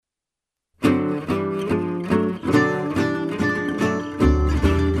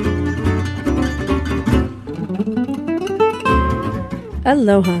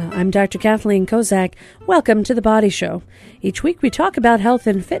Aloha, I'm Dr. Kathleen Kozak. Welcome to The Body Show. Each week we talk about health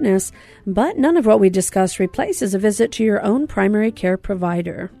and fitness, but none of what we discuss replaces a visit to your own primary care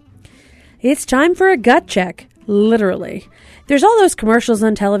provider. It's time for a gut check, literally. There's all those commercials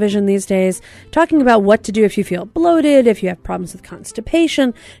on television these days talking about what to do if you feel bloated, if you have problems with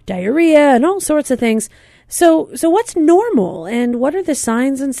constipation, diarrhea, and all sorts of things. So what's normal, and what are the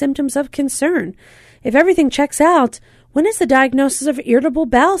signs and symptoms of concern? If everything checks out, when is the diagnosis of irritable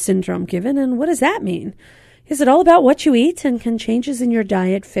bowel syndrome given, and what does that mean? Is it all about what you eat, and can changes in your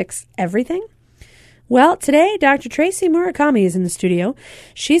diet fix everything? Well, today, Dr. Tracy Murakami is in the studio.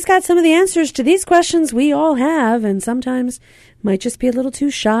 She's got some of the answers to these questions we all have, and sometimes might just be a little too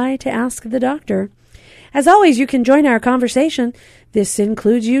shy to ask the doctor. As always, you can join our conversation. This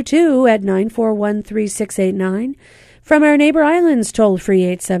includes you, too, at 941-3689. From our neighbor islands, toll-free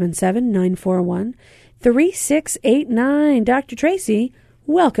 877-941-3689. Dr. Tracy,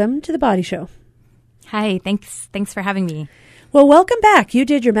 welcome to The Body Show. Hi, thanks for having me. Well, welcome back. You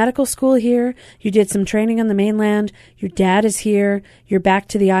did your medical school here. You did some training on the mainland. Your dad is here. You're back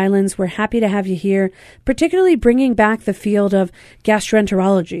to the islands. We're happy to have you here, particularly bringing back the field of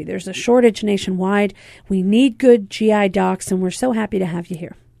gastroenterology. There's a shortage nationwide. We need good GI docs, and we're so happy to have you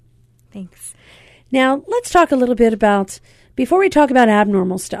here. Thanks. Now, let's talk a little bit about, before we talk about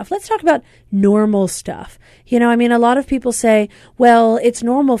abnormal stuff, let's talk about normal stuff. A lot of people say, well, it's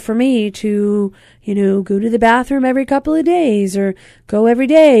normal for me to, go to the bathroom every couple of days or go every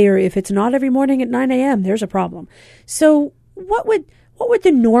day, or if it's not every morning at 9 a.m., there's a problem. So what would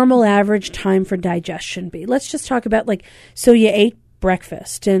the normal average time for digestion be? Let's just talk about, so you ate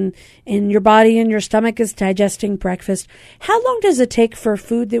breakfast and your body and your stomach is digesting breakfast. How long does it take for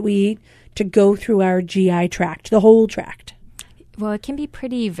food that we eat to go through our GI tract, the whole tract? Well, it can be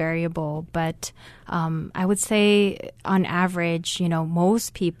pretty variable, but I would say on average,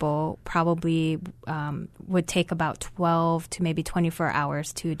 most people probably would take about 12 to maybe 24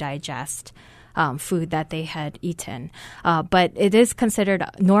 hours to digest food that they had eaten. But it is considered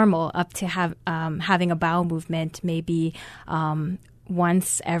normal up to having a bowel movement maybe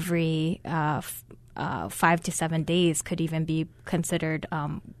once every 5 to 7 days could even be considered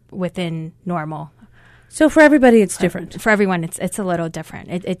within normal. So for everybody, it's different. For everyone, it's a little different.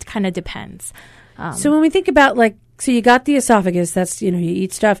 It kind of depends. So when we think about so you got the esophagus, that's, you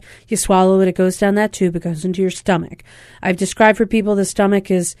eat stuff, you swallow it, it goes down that tube, it goes into your stomach. I've described for people the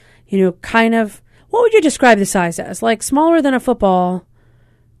stomach is, kind of, what would you describe the size as? Like smaller than a football?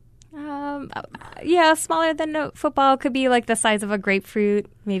 Yeah, smaller than a football. Could be like the size of a grapefruit,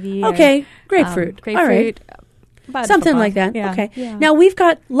 maybe. Okay, grapefruit. Grapefruit. All right. Something like that. Yeah. Okay. Yeah. Now, we've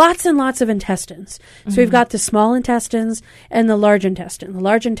got lots and lots of intestines. So we've got the small intestines and the large intestine. The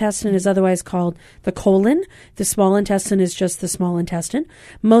large intestine is otherwise called the colon. The small intestine is just the small intestine.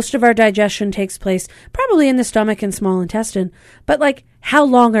 Most of our digestion takes place probably in the stomach and small intestine. But how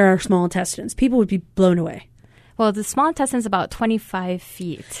long are our small intestines? People would be blown away. Well, the small intestine is about 25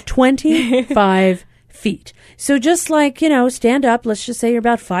 feet. 25 feet. So just stand up. Let's just say you're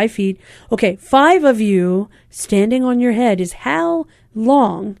about 5 feet. Okay, 5 of you standing on your head is how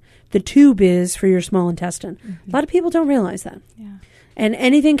long the tube is for your small intestine. Mm-hmm. A lot of people don't realize that. Yeah. And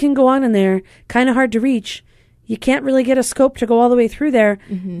anything can go on in there, kind of hard to reach. You can't really get a scope to go all the way through there.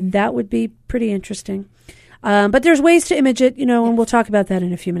 Mm-hmm. That would be pretty interesting. But there's ways to image it, and we'll talk about that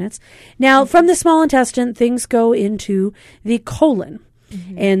in a few minutes. Now, from the small intestine, things go into the colon.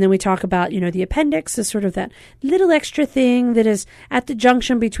 Mm-hmm. And then we talk about, the appendix is sort of that little extra thing that is at the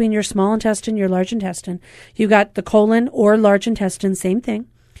junction between your small intestine, your large intestine. You got the colon or large intestine, same thing.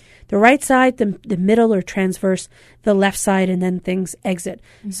 The right side, the middle or transverse, the left side, and then things exit.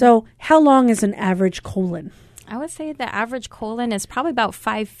 Mm-hmm. So how long is an average colon? I would say the average colon is probably about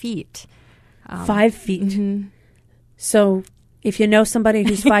 5 feet. 5 feet. Mm-hmm. So if you know somebody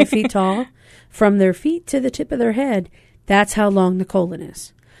who's 5 feet tall, from their feet to the tip of their head, that's how long the colon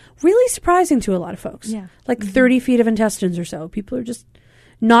is. Really surprising to a lot of folks. Yeah. 30 feet of intestines or so. People are just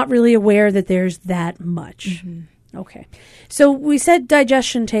not really aware that there's that much. Mm-hmm. Okay. So we said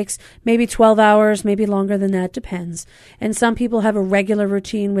digestion takes maybe 12 hours, maybe longer than that, depends. And some people have a regular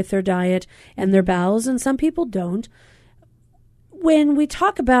routine with their diet and their bowels, and some people don't. When we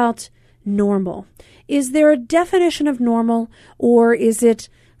talk about normal, is there a definition of normal, or is it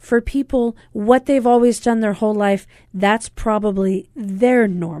for people what they've always done their whole life? That's probably their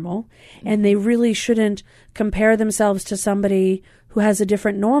normal, and they really shouldn't compare themselves to somebody who has a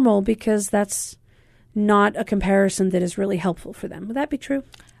different normal, because that's not a comparison that is really helpful for them. Would that be true?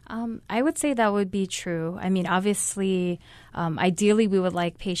 I would say that would be true. I mean, obviously, ideally, we would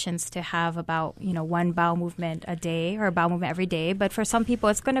like patients to have about, one bowel movement a day or a bowel movement every day. But for some people,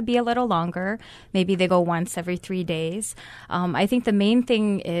 it's going to be a little longer. Maybe they go once every 3 days. I think the main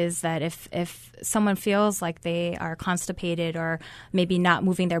thing is that if someone feels like they are constipated or maybe not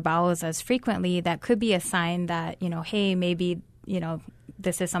moving their bowels as frequently, that could be a sign that, hey, maybe,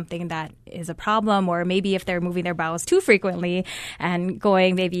 this is something that is a problem, or maybe if they're moving their bowels too frequently and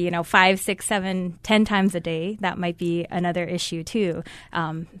going maybe, 5, 6, 7, 10 times a day, that might be another issue too.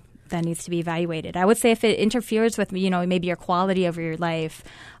 That needs to be evaluated. I would say if it interferes with, maybe your quality of your life,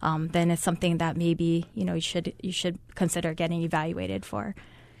 then it's something that maybe, you should consider getting evaluated for.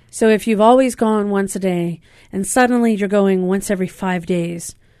 So if you've always gone once a day and suddenly you're going once every 5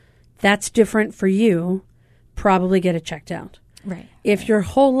 days, that's different for you. Probably get it checked out. Right. If your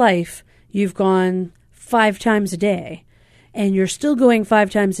whole life you've gone 5 times a day and you're still going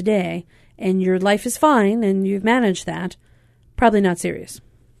 5 times a day and your life is fine and you've managed that, probably not serious.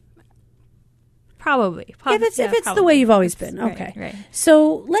 Probably. If it's the way you've always been. Okay. Right.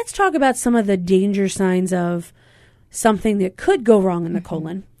 So let's talk about some of the danger signs of something that could go wrong in the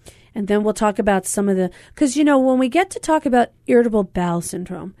colon. And then we'll talk about some of the, because, when we get to talk about irritable bowel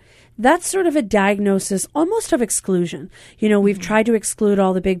syndrome, that's sort of a diagnosis almost of exclusion. We've tried to exclude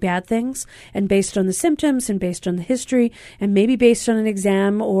all the big bad things, and based on the symptoms and based on the history and maybe based on an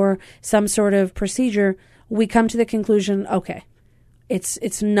exam or some sort of procedure, we come to the conclusion, okay,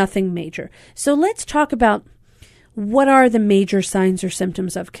 it's nothing major. So let's talk about what are the major signs or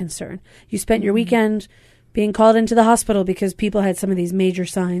symptoms of concern. You spent your weekend being called into the hospital because people had some of these major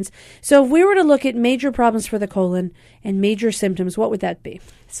signs. So if we were to look at major problems for the colon and major symptoms, what would that be?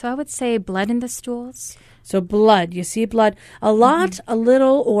 So I would say blood in the stools. So blood. You see blood. A lot, a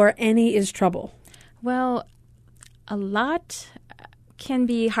little, or any is trouble. Well, a lot can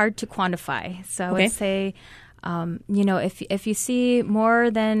be hard to quantify. So I would say, if you see more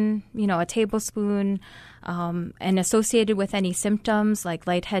than, a tablespoon, and associated with any symptoms like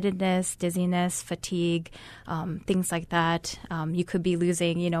lightheadedness, dizziness, fatigue, things like that. You could be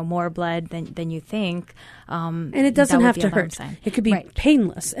losing, more blood than you think. And it doesn't have to hurt. Sign. It could be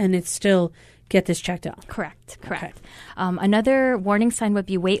painless, and it's still get this checked out. Correct. Okay. Another warning sign would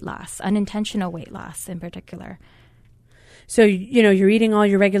be weight loss, unintentional weight loss in particular. So, you're eating all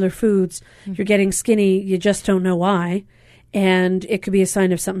your regular foods, you're getting skinny, you just don't know why, and it could be a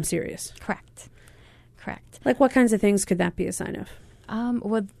sign of something serious. Correct. Like what kinds of things could that be a sign of?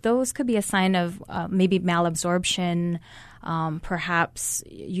 Well, those could be a sign of maybe malabsorption. Perhaps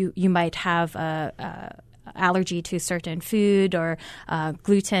you might have a allergy to certain food or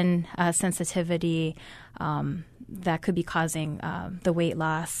gluten sensitivity. That could be causing the weight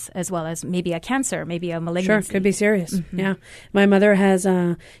loss, as well as maybe a cancer, maybe a malignancy. Sure, could be serious. Yeah. My mother has,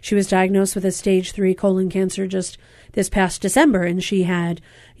 she was diagnosed with a stage 3 colon cancer just this past December, and she had,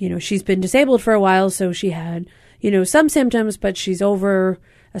 she's been disabled for a while, so she had, some symptoms, but she's over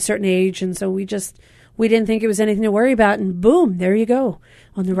a certain age, and so we didn't think it was anything to worry about, and boom, there you go,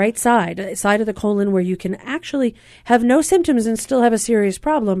 on the right side of the colon, where you can actually have no symptoms and still have a serious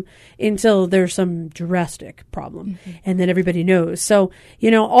problem until there's some drastic problem, and then everybody knows. So,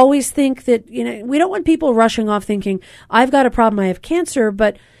 always think that, we don't want people rushing off thinking, I've got a problem, I have cancer,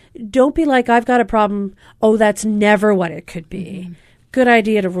 but don't be like, I've got a problem, oh, that's never what it could be. Good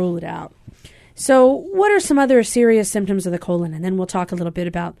idea to rule it out. So what are some other serious symptoms of the colon? And then we'll talk a little bit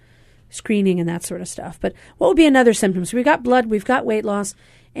about screening and that sort of stuff. But what would be another symptom? So we've got blood, we've got weight loss.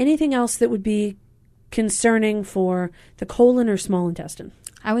 Anything else that would be concerning for the colon or small intestine?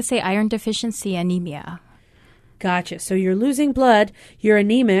 I would say iron deficiency, anemia. Gotcha. So you're losing blood, you're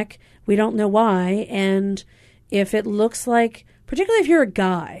anemic, we don't know why, and if it looks like, particularly if you're a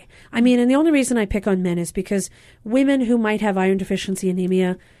guy, and the only reason I pick on men is because women who might have iron deficiency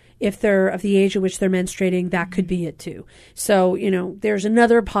anemia, if they're of the age at which they're menstruating, that could be it too. So, there's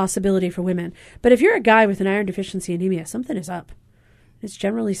another possibility for women. But if you're a guy with an iron deficiency anemia, something is up. It's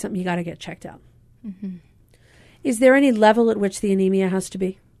generally something you got to get checked out. Is there any level at which the anemia has to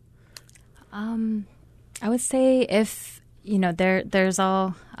be? I would say if, there's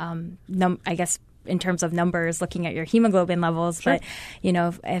all, I guess, in terms of numbers, looking at your hemoglobin levels. Sure. But,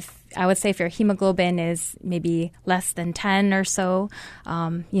 if your hemoglobin is maybe less than 10 or so,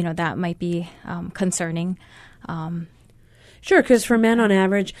 that might be concerning. Sure, because for men on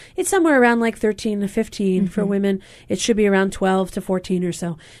average, it's somewhere around like 13 to 15. For women, it should be around 12 to 14 or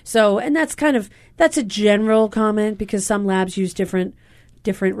so. So, and that's a general comment because some labs use different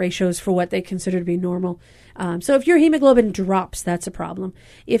ratios for what they consider to be normal. So if your hemoglobin drops, that's a problem.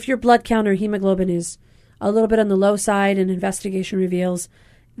 If your blood count or hemoglobin is a little bit on the low side and investigation reveals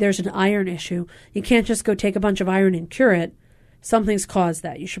there's an iron issue. You can't just go take a bunch of iron and cure it. Something's caused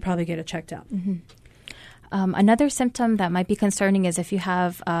that. You should probably get it checked out. Mm-hmm. Another symptom that might be concerning is if you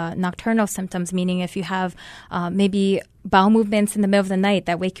have nocturnal symptoms, meaning if you have maybe bowel movements in the middle of the night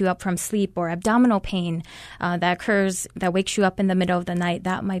that wake you up from sleep, or abdominal pain that wakes you up in the middle of the night,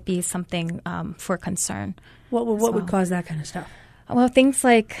 that might be something for concern. What would cause that kind of stuff? Well, things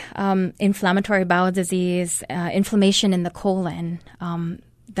like inflammatory bowel disease, inflammation in the colon,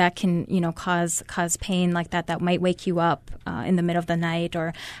 that can, cause pain like that might wake you up in the middle of the night,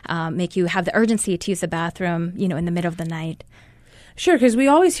 or make you have the urgency to use the bathroom, in the middle of the night. Sure, because we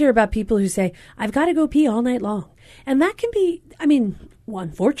always hear about people who say, I've got to go pee all night long. And that can be,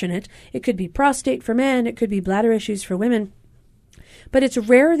 unfortunate. It could be prostate for men. It could be bladder issues for women. But it's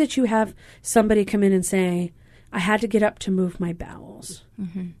rare that you have somebody come in and say, I had to get up to move my bowels.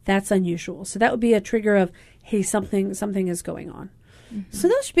 Mm-hmm. That's unusual. So that would be a trigger of, hey, something is going on. Mm-hmm. So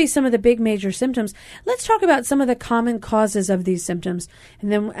those should be some of the big major symptoms. Let's talk about some of the common causes of these symptoms. And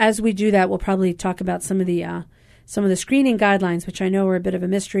then as we do that, we'll probably talk about some of the screening guidelines, which I know are a bit of a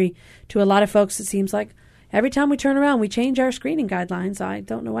mystery to a lot of folks. It seems like every time we turn around, we change our screening guidelines. I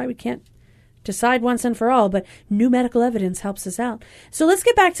don't know why we can't decide once and for all, but new medical evidence helps us out. So let's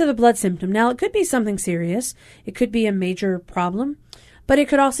get back to the blood symptom. Now, it could be something serious. It could be a major problem, but it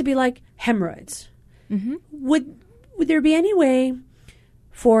could also be like hemorrhoids. Mm-hmm. Would there be any way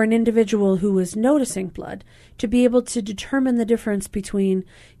for an individual who was noticing blood to be able to determine the difference between,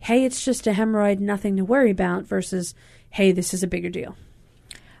 hey, it's just a hemorrhoid, nothing to worry about, versus, hey, this is a bigger deal?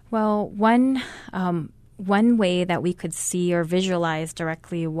 Well, one way that we could see or visualize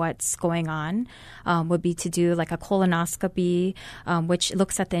directly what's going on would be to do like a colonoscopy, which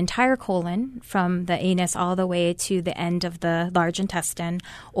looks at the entire colon from the anus all the way to the end of the large intestine,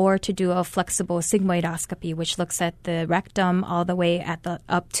 or to do a flexible sigmoidoscopy, which looks at the rectum all the way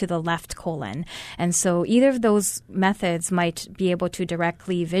up to the left colon. And so either of those methods might be able to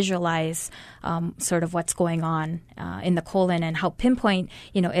directly visualize sort of what's going on in the colon and help pinpoint,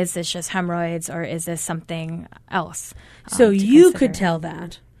 is this just hemorrhoids or is this something else? So you could tell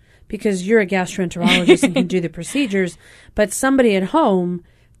that because you're a gastroenterologist and can do the procedures, but somebody at home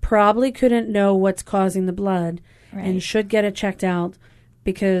probably couldn't know what's causing the blood and should get it checked out,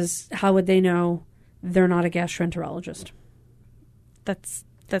 because how would they know? They're not a gastroenterologist.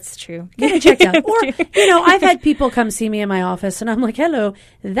 That's true. Get it checked out. Or, I've had people come see me in my office and I'm like, hello,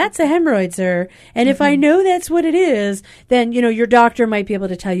 that's a hemorrhoid, sir. And if I know that's what it is, then, your doctor might be able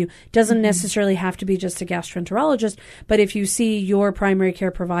to tell you. Doesn't necessarily have to be just a gastroenterologist, but if you see your primary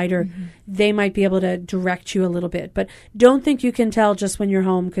care provider, they might be able to direct you a little bit. But don't think you can tell just when you're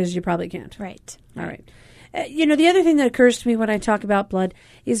home, because you probably can't. Right. All right. The other thing that occurs to me when I talk about blood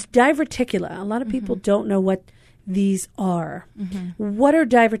is diverticula. A lot of people don't know what these are. What are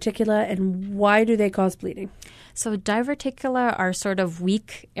diverticula and why do they cause bleeding? So diverticula are sort of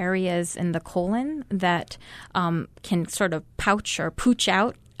weak areas in the colon that can sort of pouch or pooch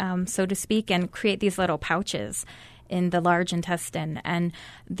out, so to speak, and create these little pouches in the large intestine. And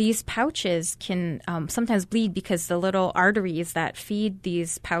these pouches can sometimes bleed because the little arteries that feed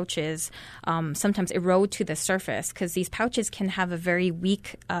these pouches sometimes erode to the surface, because these pouches can have a very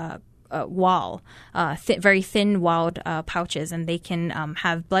weak wall, very thin-walled pouches, and they can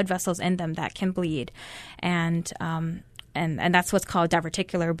have blood vessels in them that can bleed, and that's what's called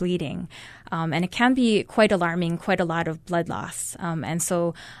diverticular bleeding, and it can be quite alarming, quite a lot of blood loss, and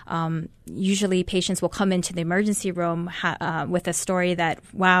so usually patients will come into the emergency room with a story that,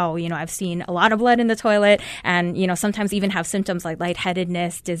 wow, I've seen a lot of blood in the toilet, and sometimes even have symptoms like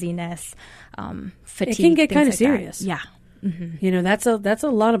lightheadedness, dizziness, fatigue. It can get kind of serious. That. Yeah. Mm-hmm. That's a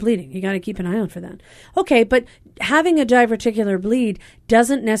lot of bleeding. You got to keep an eye out for that. Okay, but having a diverticular bleed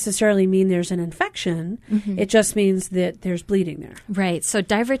doesn't necessarily mean there's an infection. It just means that there's bleeding there. Right. So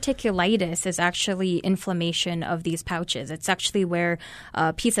diverticulitis is actually inflammation of these pouches. It's actually where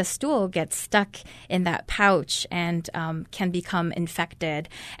a piece of stool gets stuck in that pouch and can become infected,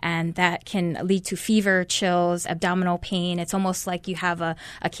 and that can lead to fever, chills, abdominal pain. It's almost like you have a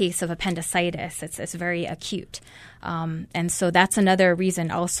case of appendicitis. It's very acute. And so that's another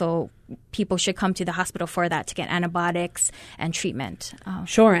reason also people should come to the hospital for that, to get antibiotics and treatment.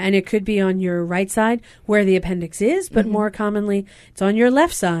 Sure. And it could be on your right side where the appendix is, but more commonly it's on your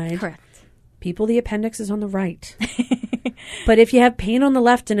left side. Correct. People, the appendix is on the right. But if you have pain on the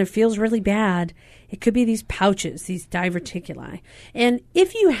left and it feels really bad, it could be these pouches, these diverticuli. And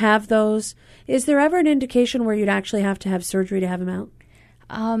if you have those, is there ever an indication where you'd actually have to have surgery to have them out?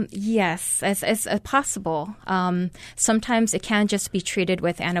 Yes, it's possible. Sometimes it can just be treated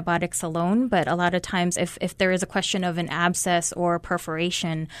with antibiotics alone, but a lot of times if there is a question of an abscess or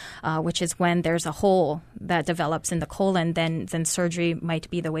perforation, which is when there's a hole that develops in the colon, then surgery might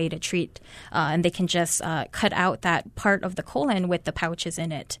be the way to treat. And they can just cut out that part of the colon with the pouches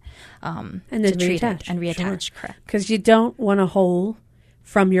in it and then treat reattach. it and reattach, Sure. correct. Because you don't want a hole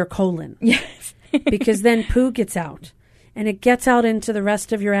from your colon. Yes. Because then poo gets out. And it gets out into the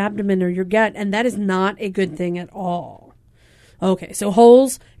rest of your abdomen or your gut, and that is not a good thing at all. Okay, so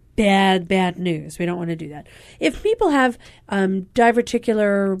holes, bad news. We don't want to do that. If people have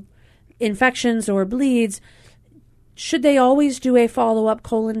diverticular infections or bleeds, should they always do a follow-up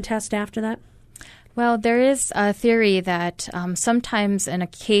colon test after that? Well, there is a theory that sometimes in a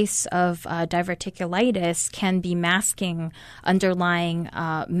case of diverticulitis can be masking underlying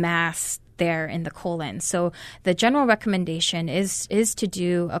mass there in the colon. So the general recommendation is to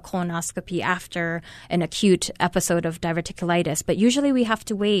do a colonoscopy after an acute episode of diverticulitis. But usually we have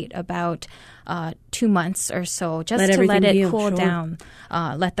to wait about 2 months or so just to let it cool down,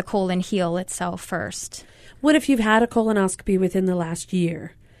 let the colon heal itself first. What if you've had a colonoscopy within the last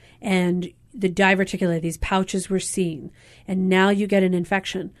year and the diverticulitis, these pouches were seen, and now you get an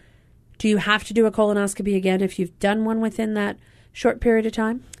infection? Do you have to do a colonoscopy again if you've done one within that short period of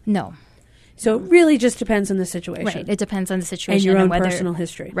time? No. So it really just depends on the situation. Right. It depends on the situation. And your own whether, personal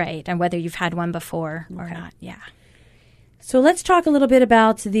history. Right. And whether you've had one before or not. Yeah. So let's talk a little bit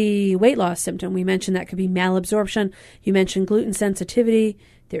about the weight loss symptom. We mentioned that could be malabsorption. You mentioned gluten sensitivity.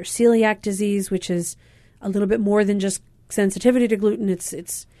 There's celiac disease, which is a little bit more than just sensitivity to gluten. It's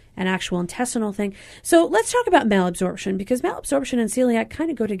an actual intestinal thing. So let's talk about malabsorption, because malabsorption and celiac kind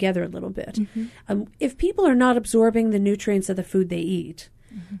of go together a little bit. Mm-hmm. If people are not absorbing the nutrients of the food they eat,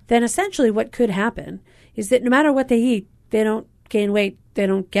 then essentially what could happen is that no matter what they eat, they don't gain weight, they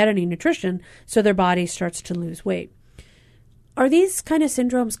don't get any nutrition, so their body starts to lose weight. Are these kind of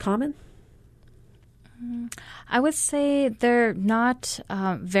syndromes common? I would say they're not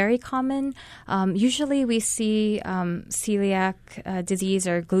very common. Usually we see celiac disease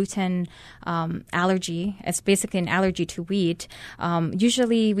or gluten allergy. It's basically an allergy to wheat.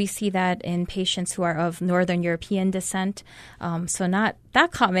 Usually we see that in patients who are of Northern European descent. So not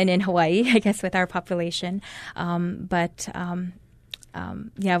that common in Hawaii, I guess, with our population.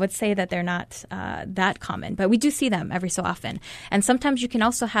 I would say that they're not that common, but we do see them every so often. And sometimes you can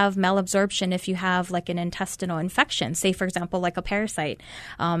also have malabsorption if you have like an intestinal infection, say, for example, like a parasite,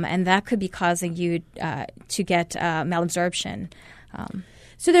 and that could be causing you to get malabsorption.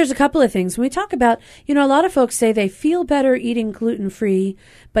 So there's a couple of things. When we talk about, a lot of folks say they feel better eating gluten-free,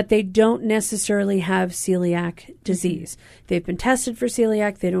 but they don't necessarily have celiac disease. Mm-hmm. They've been tested for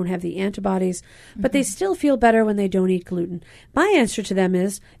celiac. They don't have the antibodies, but they still feel better when they don't eat gluten. My answer to them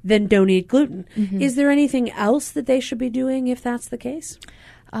is, then don't eat gluten. Mm-hmm. Is there anything else that they should be doing if that's the case?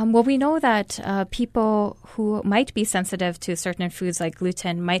 Well, we know that people who might be sensitive to certain foods like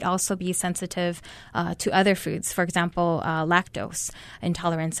gluten might also be sensitive to other foods, for example, lactose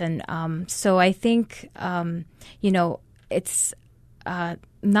intolerance. And so I think, it's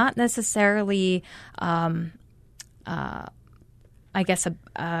not necessarily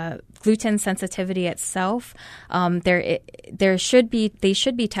gluten sensitivity itself. They should be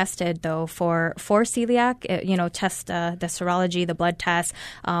tested though for celiac. Test the serology, the blood test.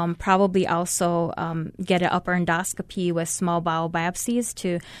 Probably also get an upper endoscopy with small bowel biopsies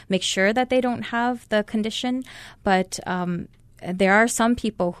to make sure that they don't have the condition. But there are some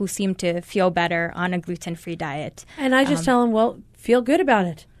people who seem to feel better on a gluten-free diet. And I just tell them, well, feel good about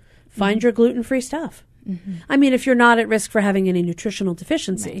it. Find your gluten-free stuff. Mm-hmm. I mean, if you're not at risk for having any nutritional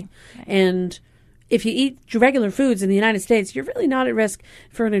deficiency, right. And if you eat regular foods in the United States, you're really not at risk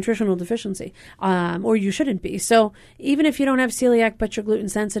for a nutritional deficiency, or you shouldn't be. So even if you don't have celiac but you're gluten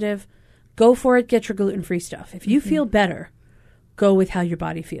sensitive, go for it. Get your gluten-free stuff. If you feel better, go with how your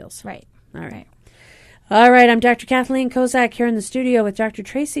body feels. Right. All right. Right. All right, I'm Dr. Kathleen Kozak here in the studio with Dr.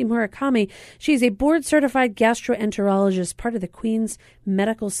 Tracy Murakami. She's a board-certified gastroenterologist, part of the Queens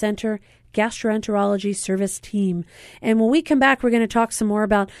Medical Center Gastroenterology Service Team. And when we come back, we're going to talk some more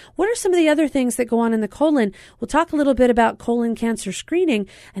about what are some of the other things that go on in the colon. We'll talk a little bit about colon cancer screening,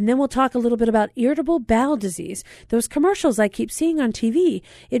 and then we'll talk a little bit about irritable bowel disease. Those commercials I keep seeing on TV,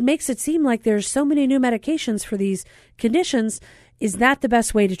 it makes it seem like there's so many new medications for these conditions. Is that the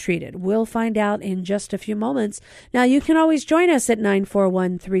best way to treat it? We'll find out in just a few moments. Now, you can always join us at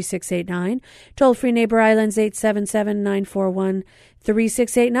 941-3689. Toll-free Neighbor Islands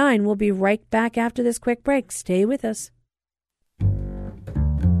 877-941-3689. We'll be right back after this quick break. Stay with us.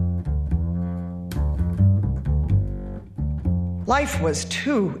 Life was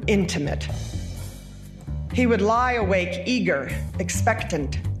too intimate. He would lie awake, eager,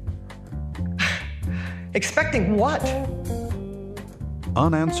 expectant. Expecting what?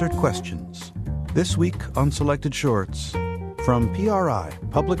 Unanswered questions. This week on Selected Shorts from PRI,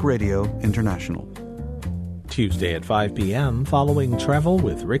 Public Radio International. Tuesday at 5 p.m. following Travel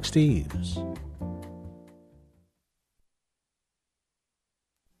with Rick Steves.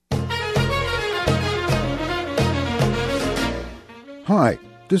 Hi,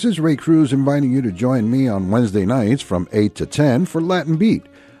 this is Ray Cruz inviting you to join me on Wednesday nights from 8 to 10 for Latin Beat.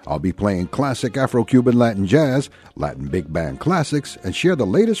 I'll be playing classic Afro-Cuban Latin jazz, Latin big band classics, and share the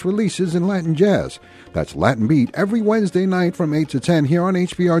latest releases in Latin jazz. That's Latin Beat every Wednesday night from 8 to 10 here on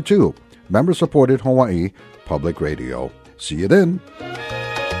HPR2, member-supported Hawaii Public Radio. See you then.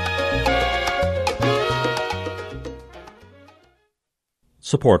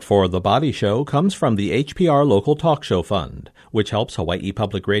 Support for The Body Show comes from the HPR Local Talk Show Fund, which helps Hawaii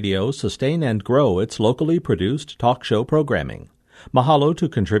Public Radio sustain and grow its locally produced talk show programming. Mahalo to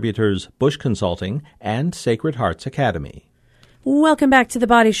contributors Bush Consulting and Sacred Hearts Academy. Welcome back to The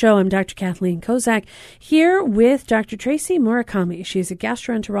Body Show. I'm Dr. Kathleen Kozak here with Dr. Tracy Murakami. She's a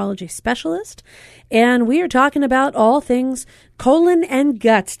gastroenterology specialist, and we are talking about all things colon and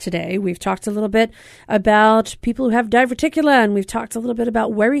gut today. We've talked a little bit about people who have diverticula, and we've talked a little bit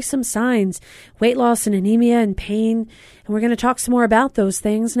about worrisome signs, weight loss and anemia and pain, and we're going to talk some more about those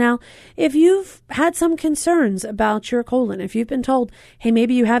things. Now, if you've had some concerns about your colon, if you've been told, hey,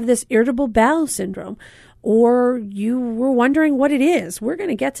 maybe you have this irritable bowel syndrome, or you were wondering what it is, we're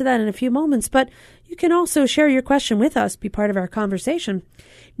going to get to that in a few moments, but you can also share your question with us, be part of our conversation.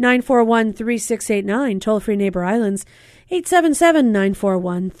 941-3689, toll-free Neighbor Islands,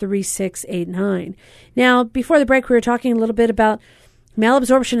 877-941-3689. Now, before the break, we were talking a little bit about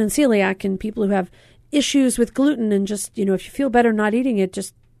malabsorption and celiac and people who have issues with gluten, and just, if you feel better not eating it,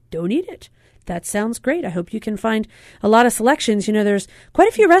 just don't eat it. That sounds great. I hope you can find a lot of selections. There's quite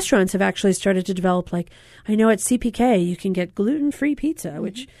a few restaurants have actually started to develop, like I know at CPK you can get gluten-free pizza,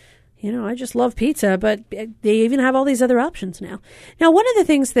 which, I just love pizza, but they even have all these other options now. Now, one of the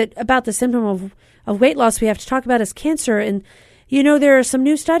things that about the symptom of weight loss we have to talk about is cancer. And, there are some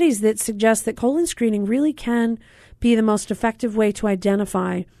new studies that suggest that colon screening really can be the most effective way to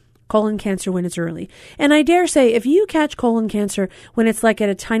identify colon cancer when it's early. And I dare say, if you catch colon cancer when it's like at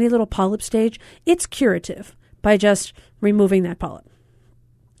a tiny little polyp stage, it's curative by just removing that polyp.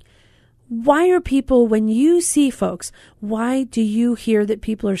 Why are people, when you see folks, why do you hear that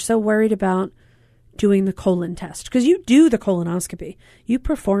people are so worried about doing the colon test? Because you do the colonoscopy. You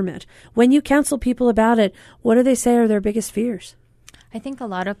perform it. When you counsel people about it, what do they say are their biggest fears? I think a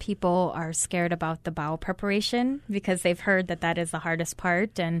lot of people are scared about the bowel preparation because they've heard that is the hardest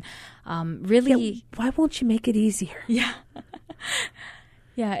part. And really... Yeah, why won't you make it easier? Yeah.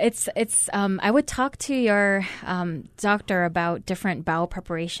 Yeah, it's. I would talk to your doctor about different bowel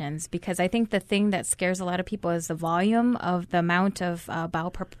preparations, because I think the thing that scares a lot of people is the volume of the amount of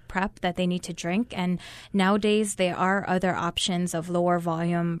bowel prep that they need to drink. And nowadays there are other options of lower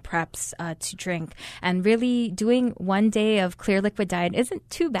volume preps to drink. And really doing one day of clear liquid diet isn't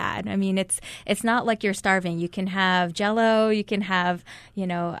too bad. I mean, it's not like you're starving. You can have Jell-O, you can have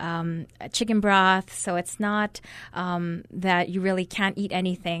chicken broth. So it's not that you really can't eat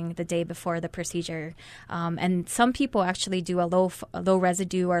anything the day before the procedure. And some people actually do a low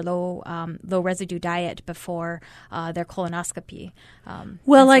residue or low residue diet before their colonoscopy.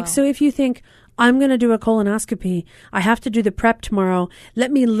 So if you think, I'm going to do a colonoscopy, I have to do the prep tomorrow,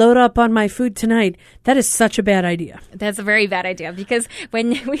 let me load up on my food tonight, that is such a bad idea. That's a very bad idea, because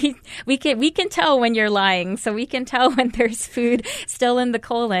when we can tell when you're lying, so we can tell when there's food still in the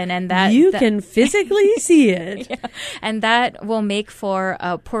colon, and that can physically see it. Yeah. And that will make for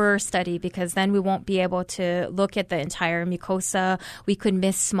a poorer study, because then we won't be able to look at the entire mucosa. We could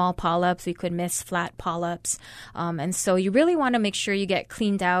miss small polyps, we could miss flat polyps, and so you really want to make sure you get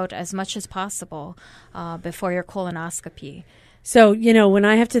cleaned out as much as possible before your colonoscopy. So, when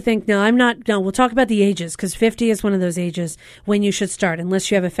I have to think, we'll talk about the ages, because 50 is one of those ages when you should start. Unless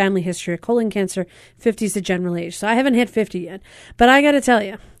you have a family history of colon cancer, 50 is the general age. So I haven't hit 50 yet. But I got to tell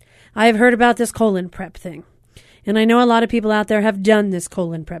you, I've heard about this colon prep thing. And I know a lot of people out there have done this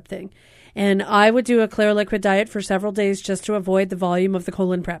colon prep thing. And I would do a clear liquid diet for several days just to avoid the volume of the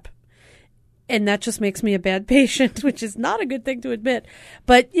colon prep. And that just makes me a bad patient, which is not a good thing to admit.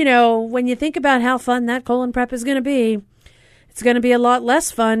 But, when you think about how fun that colon prep is going to be, it's going to be a lot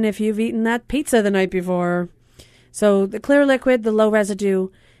less fun if you've eaten that pizza the night before. So the clear liquid, the low residue,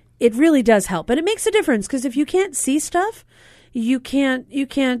 it really does help. And it makes a difference, because if you can't see stuff, you can't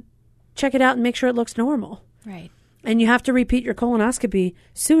check it out and make sure it looks normal. Right. And you have to repeat your colonoscopy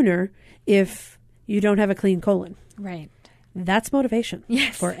sooner if you don't have a clean colon. Right. That's motivation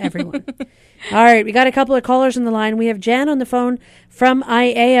for everyone. All right, we got a couple of callers on the line. We have Jan on the phone from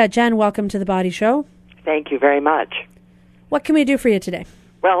IAEA. Jan, welcome to the Body Show. Thank you very much. What can we do for you today?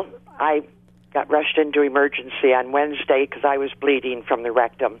 Well, I got rushed into emergency on Wednesday because I was bleeding from the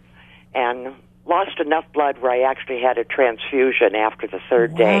rectum and lost enough blood where I actually had a transfusion after the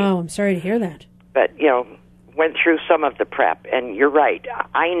third day. Wow, I'm sorry to hear that. But, went through some of the prep, and you're right.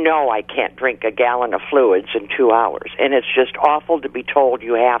 I know I can't drink a gallon of fluids in 2 hours, and it's just awful to be told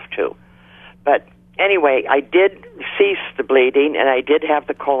you have to. But anyway, I did cease the bleeding, and I did have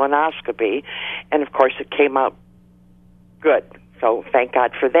the colonoscopy, and of course it came out good. So thank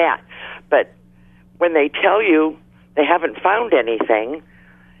God for that. But when they tell you they haven't found anything,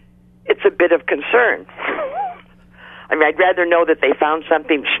 it's a bit of concern. I mean, I'd rather know that they found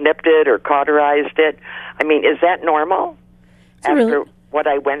something, snipped it, or cauterized it. I mean, is that normal after what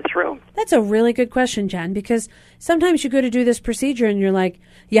I went through? That's a really good question, Jan, because sometimes you go to do this procedure and you're like,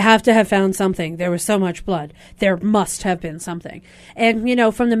 you have to have found something. There was so much blood. There must have been something. And,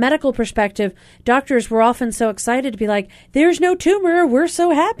 from the medical perspective, doctors were often so excited to be like, there's no tumor. We're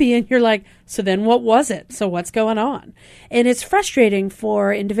so happy. And you're like, so then what was it? So what's going on? And it's frustrating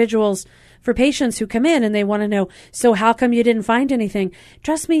for individuals, for patients who come in and they want to know, so how come you didn't find anything?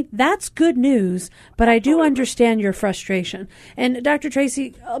 Trust me, that's good news, but I do understand your frustration. And Dr.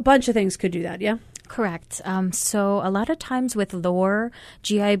 Tracy, a bunch of things could do that, yeah? Correct. So a lot of times with lower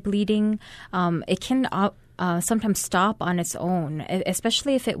GI bleeding, it can sometimes stop on its own,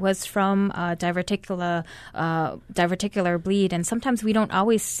 especially if it was from diverticular bleed. And sometimes we don't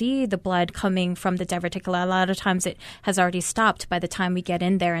always see the blood coming from the diverticula. A lot of times it has already stopped by the time we get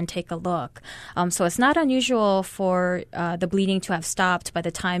in there and take a look. So it's not unusual for the bleeding to have stopped by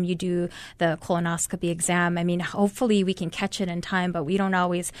the time you do the colonoscopy exam. I mean, hopefully we can catch it in time, but we don't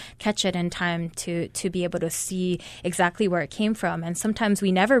always catch it in time to be able to see exactly where it came from. And sometimes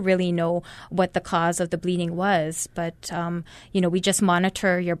we never really know what the cause of the bleeding was, but we just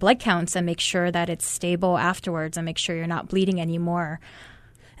monitor your blood counts and make sure that it's stable afterwards and make sure you're not bleeding anymore.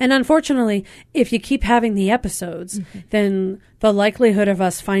 And unfortunately, if you keep having the episodes, then the likelihood of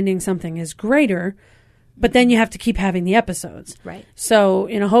us finding something is greater, but then you have to keep having the episodes. Right. So,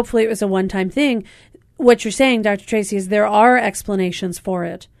 hopefully it was a one-time thing. What you're saying, Dr. Tracy, is there are explanations for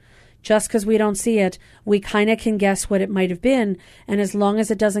it. Just because we don't see it, we kind of can guess what it might have been. And as long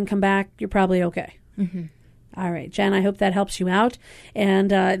as it doesn't come back, you're probably okay. Mm-hmm. All right, Jan, I hope that helps you out. And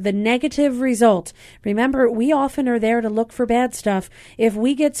the negative result, remember, we often are there to look for bad stuff. If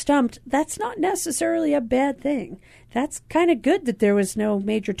we get stumped, that's not necessarily a bad thing. That's kind of good that there was no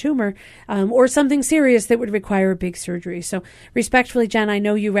major tumor or something serious that would require a big surgery. So respectfully, Jan, I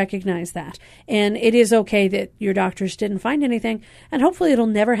know you recognize that. And it is okay that your doctors didn't find anything. And hopefully it'll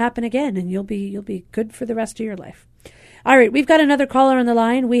never happen again and you'll be good for the rest of your life. All right, we've got another caller on the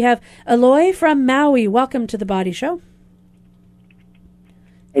line. We have Eloy from Maui. Welcome to the Body Show.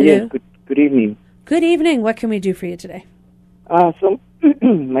 Yes, good evening. Good evening. What can we do for you today? So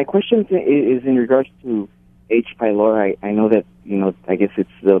my question is in regards to H. pylori. I know that, I guess it's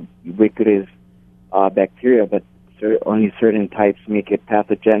the ubiquitous bacteria, but only certain types make it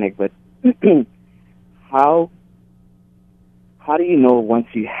pathogenic. But how do you know once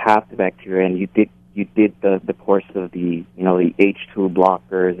you have the bacteria and you did the course of the the H2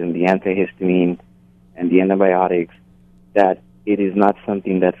 blockers and the antihistamine and the antibiotics, that it is not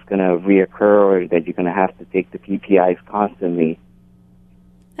something that's going to reoccur or that you're going to have to take the PPIs constantly?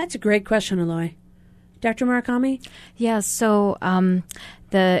 That's a great question, Eloy. Dr. Murakami? Yeah, so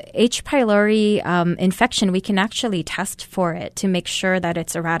the H. pylori infection, we can actually test for it to make sure that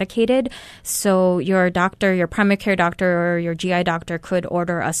it's eradicated. So your doctor, your primary care doctor or your GI doctor could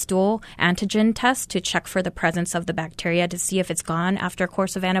order a stool antigen test to check for the presence of the bacteria to see if it's gone after a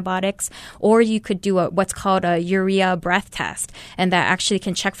course of antibiotics. Or you could do what's called a urea breath test, and that actually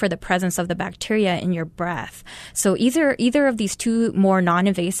can check for the presence of the bacteria in your breath. So either of these two more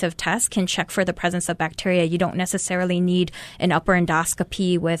non-invasive tests can check for the presence of bacteria. You don't necessarily need an upper endoscopy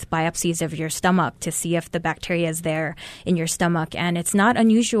with biopsies of your stomach to see if the bacteria is there in your stomach. And it's not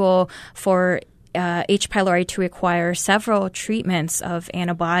unusual for H. pylori to require several treatments of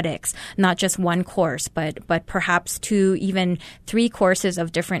antibiotics, not just one course, but perhaps 2, even 3 courses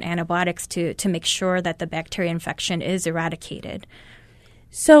of different antibiotics to make sure that the bacteria infection is eradicated.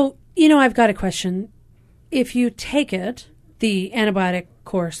 So, I've got a question. If you take it, the antibiotic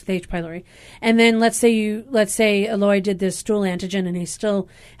course, the H. pylori, and then let's say Eloy did this stool antigen and he still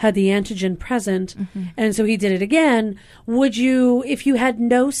had the antigen present, and so he did it again, would you, if you had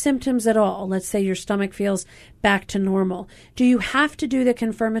no symptoms at all, let's say your stomach feels back to normal, do you have to do the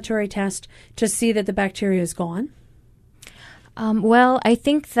confirmatory test to see that the bacteria is gone? Well, I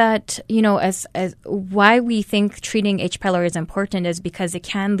think that, as why we think treating H. pylori is important is because it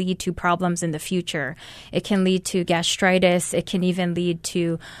can lead to problems in the future. It can lead to gastritis. It can even lead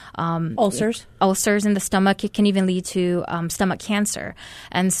to ulcers in the stomach. It can even lead to stomach cancer.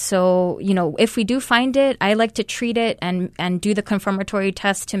 And so, if we do find it, I like to treat it and do the confirmatory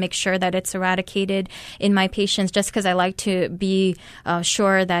test to make sure that it's eradicated in my patients, just because I like to be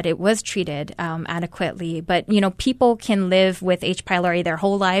sure that it was treated adequately. But, people can live with H. pylori their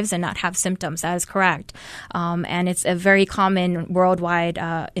whole lives and not have symptoms. That is correct. And it's a very common worldwide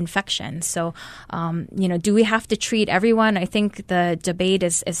infection. So, do we have to treat everyone? I think the debate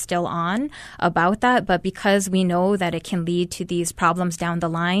is still on about that. But because we know that it can lead to these problems down the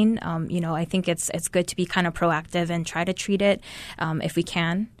line, I think it's good to be kind of proactive and try to treat it if we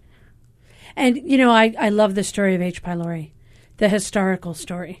can. And, I love the story of H. pylori, the historical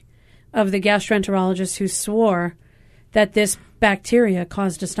story of the gastroenterologist who swore that this bacteria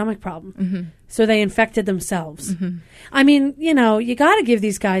caused a stomach problem. So they infected themselves. I mean, you got to give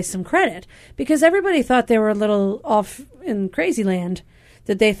these guys some credit because everybody thought they were a little off in crazy land,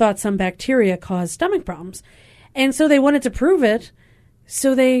 that they thought some bacteria caused stomach problems. And so they wanted to prove it.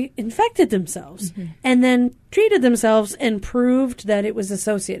 So they infected themselves and then treated themselves and proved that it was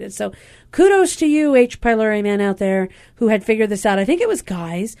associated. So kudos to you, H. pylori man out there who had figured this out. I think it was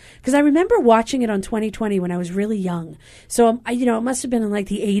guys, because I remember watching it on 2020 when I was really young. So, it must have been in like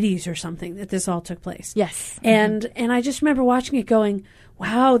the 80s or something that this all took place. Yes. And I just remember watching it going,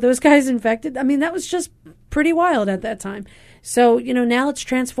 wow, those guys infected. I mean, that was just pretty wild at that time. So, now it's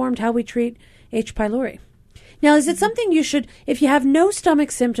transformed how we treat H. pylori. Now, is it something you should, if you have no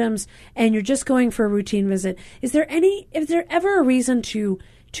stomach symptoms and you're just going for a routine visit, is there ever a reason to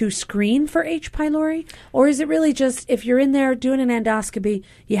screen for H. pylori? Or is it really just if you're in there doing an endoscopy,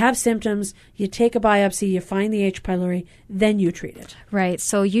 you have symptoms, you take a biopsy, you find the H. pylori, then you treat it? Right.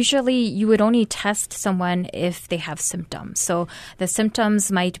 So usually you would only test someone if they have symptoms. So the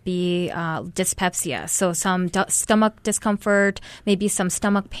symptoms might be dyspepsia. So some stomach discomfort, maybe some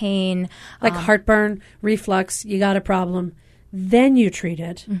stomach pain. Like heartburn, reflux, you got a problem. Then you treat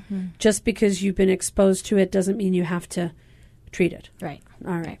it. Just because you've been exposed to it doesn't mean you have to treat it. Right.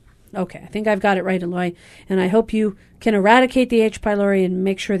 All right. Okay. I think I've got it right, Eloy. And I hope you can eradicate the H. pylori and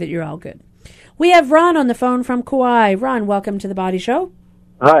make sure that you're all good. We have Ron on the phone from Kauai. Ron, welcome to the Body Show.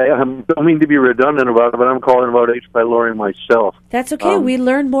 Hi. I don't mean to be redundant about it, but I'm calling about H. pylori myself. That's okay. We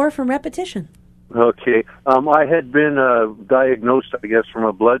learn more from repetition. Okay. I had been diagnosed, I guess, from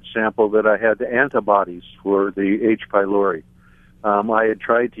a blood sample that I had antibodies for the H. pylori. I had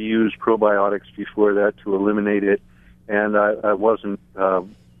tried to use probiotics before that to eliminate it, and I wasn't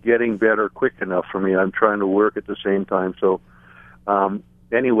getting better quick enough for me. I'm trying to work at the same time. So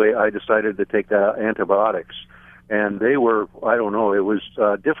anyway, I decided to take the antibiotics. And they were, I don't know, it was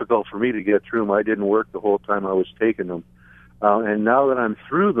difficult for me to get through them. I didn't work the whole time I was taking them. And now that I'm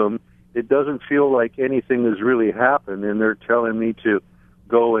through them, it doesn't feel like anything has really happened. And they're telling me to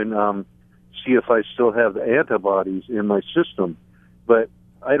go and see if I still have the antibodies in my system. But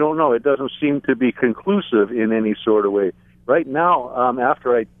I don't know. It doesn't seem to be conclusive in any sort of way. Right now,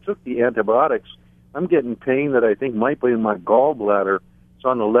 after I took the antibiotics, I'm getting pain that I think might be in my gallbladder. It's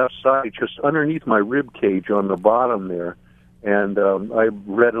on the left side, just underneath my rib cage on the bottom there. And I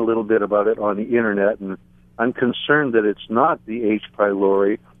read a little bit about it on the Internet, and I'm concerned that it's not the H.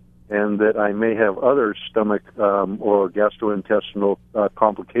 pylori and that I may have other stomach or gastrointestinal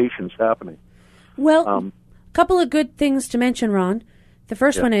complications happening. Well, a couple of good things to mention, Ron. The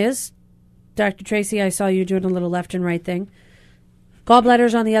first one is, Dr. Tracy, I saw you doing a little left and right thing.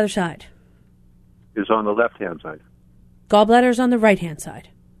 Gallbladder's on the other side. Is on the left-hand side. Gallbladder's on the right-hand side.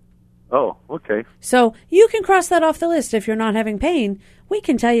 Oh, okay. So you can cross that off the list if you're not having pain. We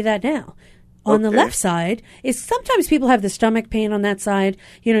can tell you that now. On the left side, is sometimes people have the stomach pain on that side.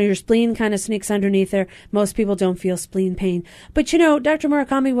 Your spleen kind of sneaks underneath there. Most people don't feel spleen pain. But, Dr.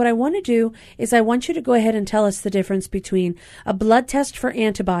 Murakami, what I want to do is I want you to go ahead and tell us the difference between a blood test for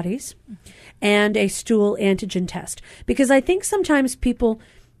antibodies and a stool antigen test. Because I think sometimes people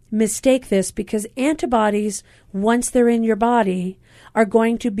mistake this because antibodies, once they're in your body, are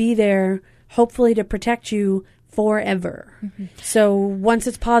going to be there, hopefully, to protect you forever. So once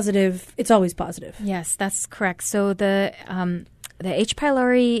it's positive, it's always positive. Yes, that's correct. So the H.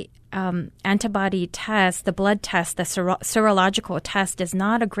 pylori antibody test, the blood test, the serological test, is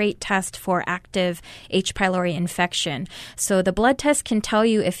not a great test for active H. pylori infection. So the blood test can tell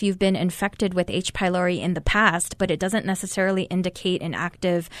you if you've been infected with H. pylori in the past, but it doesn't necessarily indicate an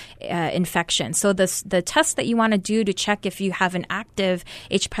active infection. So the test that you want to do to check if you have an active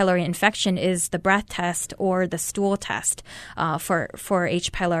H. pylori infection is the breath test or the stool test for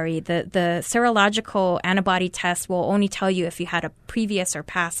H. pylori. The serological antibody test will only tell you if you had a previous or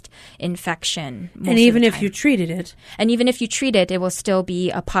past infection. And even if you treated it. And even if you treat it, it will still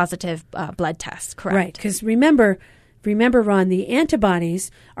be a positive blood test, correct? Right, because remember, Ron, the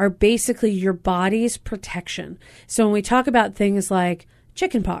antibodies are basically your body's protection. So when we talk about things like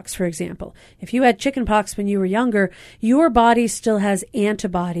chickenpox, for example, if you had chickenpox when you were younger, your body still has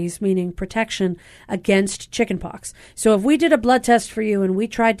antibodies, meaning protection against chickenpox. So if we did a blood test for you and we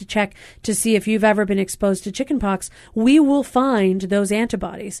tried to check to see if you've ever been exposed to chickenpox, we will find those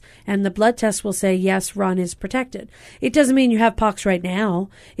antibodies. And the blood test will say, yes, Ron is protected. It doesn't mean you have pox right now.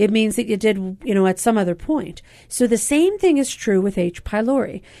 It means that you did, at some other point. So the same thing is true with H.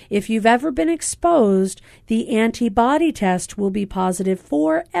 pylori. If you've ever been exposed, the antibody test will be positive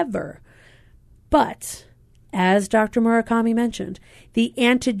forever. But, as Dr. Murakami mentioned, the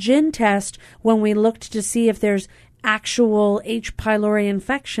antigen test, when we looked to see if there's actual H. pylori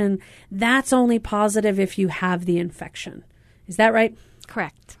infection, that's only positive if you have the infection. Is that right?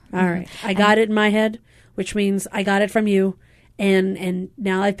 Correct. All right. I got it in my head, which means I got it from you. And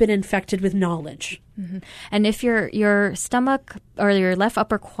now I've been infected with knowledge. Mm-hmm. And if your stomach or your left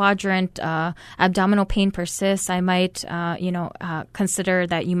upper quadrant abdominal pain persists, I might consider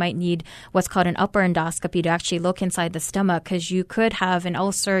that you might need what's called an upper endoscopy to actually look inside the stomach, because you could have an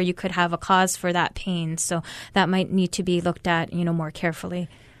ulcer, you could have a cause for that pain. So that might need to be looked at, more carefully.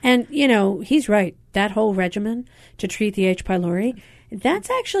 And, he's right. That whole regimen to treat the H. pylori,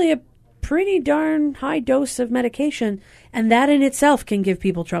 that's actually a pretty darn high dose of medication, and that in itself can give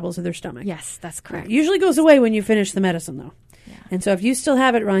people troubles with their stomach. Yes, that's correct. It usually goes away when you finish the medicine, though. Yeah. And so if you still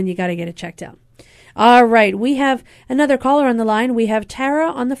have it, Ron, you got to get it checked out. All right, we have another caller on the line. We have Tara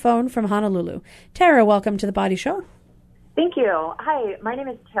on the phone from Honolulu. Tara, welcome to The Body Show. Thank you. Hi, my name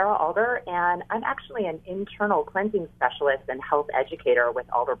is Tara Alder, and I'm actually an internal cleansing specialist and health educator with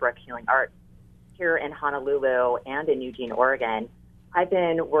Alderbrook Healing Arts here in Honolulu and in Eugene, Oregon. I've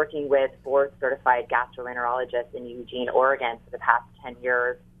been working with board-certified gastroenterologists in Eugene, Oregon for the past 10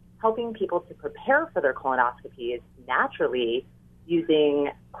 years, helping people to prepare for their colonoscopies naturally using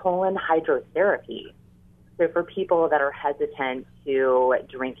colon hydrotherapy. So for people that are hesitant to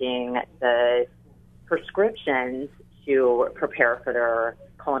drinking the prescriptions to prepare for their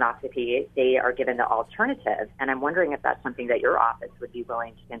colonoscopy, they are given the alternative. And I'm wondering if that's something that your office would be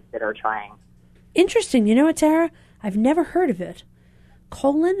willing to consider trying. Interesting. You know what, Tara? I've never heard of it.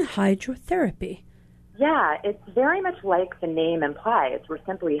 Colon hydrotherapy. Yeah, it's very much like the name implies. We're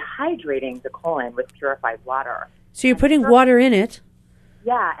simply hydrating the colon with purified water. So you're putting water in it.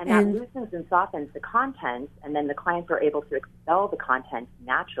 Yeah, and that loosens and softens the contents, and then the clients are able to expel the contents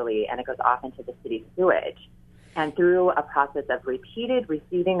naturally, and it goes off into the city sewage. And through a process of repeated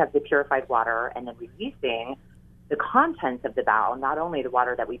receiving of the purified water and then releasing the contents of the bowel, not only the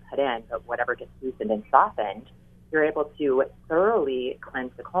water that we put in, but whatever gets loosened and softened, you're able to thoroughly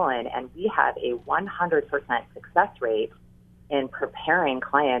cleanse the colon, and we have a 100% success rate in preparing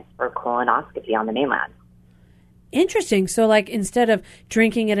clients for colonoscopy on the mainland. Interesting. So, like, instead of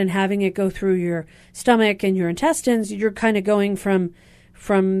drinking it and having it go through your stomach and your intestines, you're kind of going from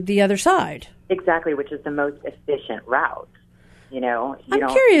the other side. Exactly, which is the most efficient route. You I'm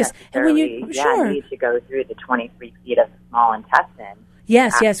curious. And when you need to go through the 23 feet of the small intestine.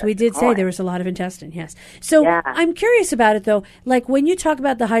 Yes, we did say there was a lot of intestine, yes. So I'm curious about it, though. Like, when you talk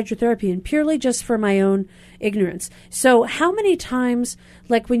about the hydrotherapy, and purely just for my own ignorance, so how many times,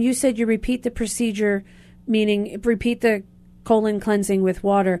 like when you said you repeat the procedure, meaning repeat the colon cleansing with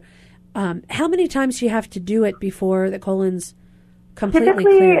water, how many times do you have to do it before the colon's completely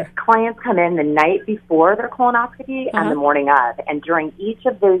clear? Typically, clients come in the night before their colonoscopy and the morning of, and during each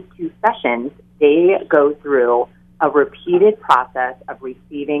of those two sessions, they go through a repeated process of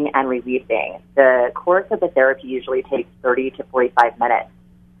receiving and releasing. The course of the therapy usually takes 30 to 45 minutes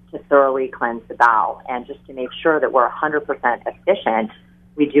to thoroughly cleanse the bowel. And just to make sure that we're 100% efficient,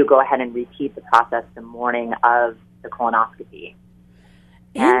 we do go ahead and repeat the process the morning of the colonoscopy.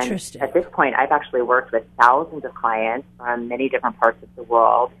 Interesting. And at this point, I've actually worked with thousands of clients from many different parts of the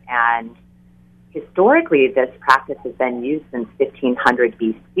world, and historically, this practice has been used since 1500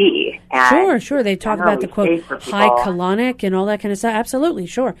 BC. And Sure. They talk about the, quote, high colonic and all that kind of stuff. Absolutely,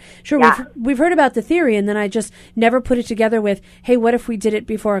 sure. Yeah. We've heard about the theory, and then I just never put it together with, hey, what if we did it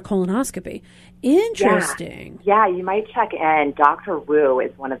before a colonoscopy? Interesting. Yeah, you might check in. Dr. Wu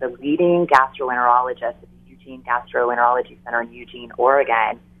is one of the leading gastroenterologists at the Eugene Gastroenterology Center in Eugene,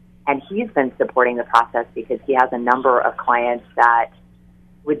 Oregon, and he's been supporting the process because he has a number of clients that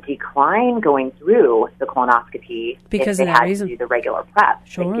would decline going through the colonoscopy because if they of that had reason. to do the regular prep.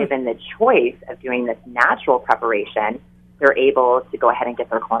 Sure. But given the choice of doing this natural preparation, they're able to go ahead and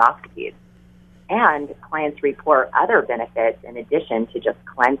get their colonoscopies. And clients report other benefits in addition to just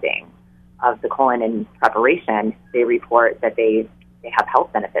cleansing of the colon in preparation. They report that they have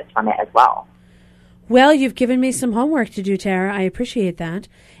health benefits from it as well. Well, you've given me some homework to do, Tara. I appreciate that.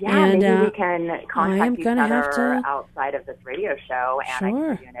 Yeah, and, maybe we can contact each other to... outside of this radio show, and I can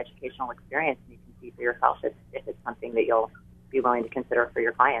give you an educational experience, and you can see for yourself if it's something that you'll be willing to consider for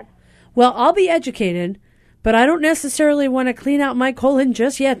your clients. Well, I'll be educated, but I don't necessarily want to clean out my colon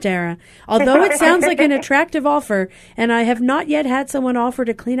just yet, Tara. Although it sounds like an attractive offer, and I have not yet had someone offer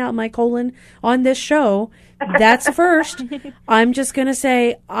to clean out my colon on this show. That's first. I'm just going to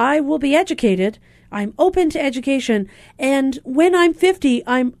say I will be educated. I'm open to education, and when I'm 50,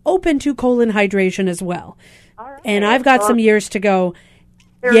 I'm open to colon hydration as well. All right. And I've got some years to go.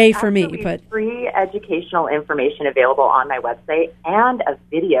 Yay for me! But free educational information available on my website and a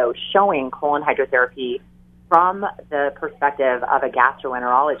video showing colon hydrotherapy from the perspective of a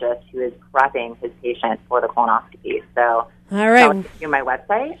gastroenterologist who is prepping his patient for the colonoscopy. So, all right, I'll give you my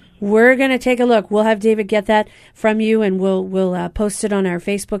website. We're going to take a look. We'll have David get that from you, and we'll post it on our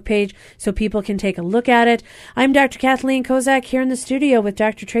Facebook page so people can take a look at it. I'm Dr. Kathleen Kozak here in the studio with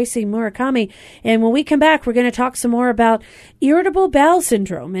Dr. Tracy Murakami, and when we come back, we're going to talk some more about irritable bowel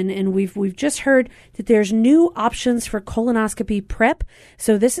syndrome, and we've just heard that there's new options for colonoscopy prep.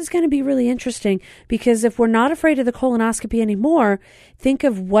 So this is going to be really interesting because if we're not afraid of the colonoscopy anymore, think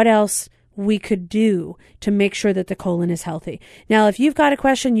of what else we could do to make sure that the colon is healthy. Now, if you've got a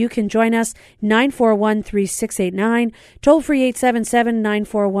question, you can join us, 941-3689, toll-free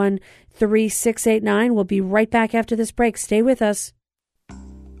 877-941-3689. We'll be right back after this break. Stay with us.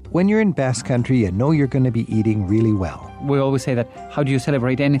 When you're in Basque Country, you know you're going to be eating really well. We always say that, how do you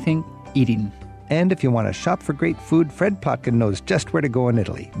celebrate anything? Eating. And if you want to shop for great food, Fred Plotkin knows just where to go in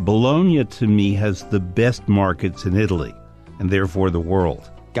Italy. Bologna, to me, has the best markets in Italy, and therefore the world.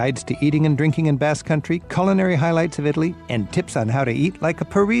 Guides to eating and drinking in Basque Country, culinary highlights of Italy, and tips on how to eat like a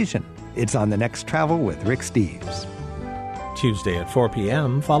Parisian. It's on The Next Travel with Rick Steves. Tuesday at 4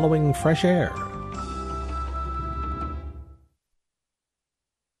 p.m. following Fresh Air.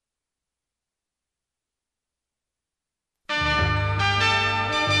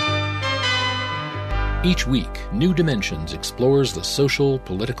 Each week, New Dimensions explores the social,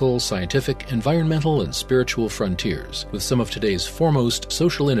 political, scientific, environmental, and spiritual frontiers with some of today's foremost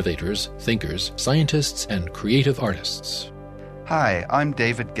social innovators, thinkers, scientists, and creative artists. Hi, I'm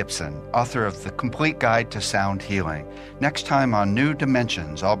David Gibson, author of The Complete Guide to Sound Healing. Next time on New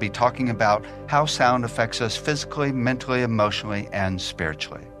Dimensions, I'll be talking about how sound affects us physically, mentally, emotionally, and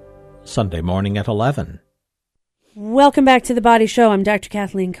spiritually. Sunday morning at 11. Welcome back to The Body Show. I'm Dr.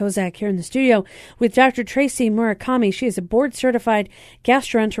 Kathleen Kozak here in the studio with Dr. Tracy Murakami. She is a board-certified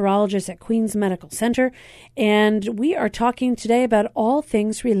gastroenterologist at Queens Medical Center, and we are talking today about all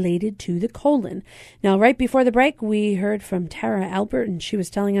things related to the colon. Now, right before the break, we heard from Tara Albert, and she was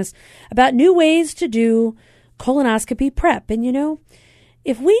telling us about new ways to do colonoscopy prep. And, you know,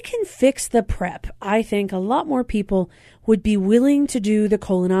 if we can fix the prep, I think a lot more people would be willing to do the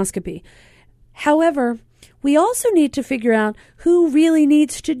colonoscopy. However, we also need to figure out who really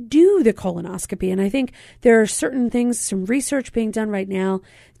needs to do the colonoscopy. And I think there are certain things, some research being done right now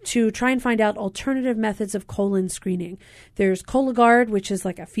to try and find out alternative methods of colon screening. There's Cologuard, which is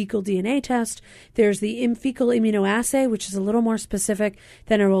like a fecal DNA test. There's the fecal immunoassay, which is a little more specific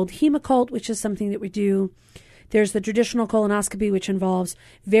than our old Hemocult, which is something that we do. There's the traditional colonoscopy, which involves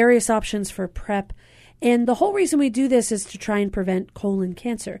various options for prep. And the whole reason we do this is to try and prevent colon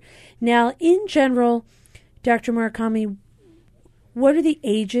cancer. Now, in general, Dr. Murakami, what are the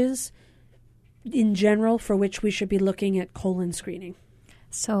ages in general for which we should be looking at colon screening?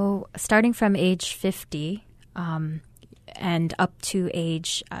 So starting from age 50 and up to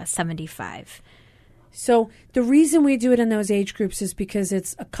age 75. So the reason we do it in those age groups is because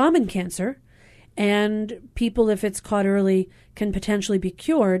it's a common cancer, and people, if it's caught early, can potentially be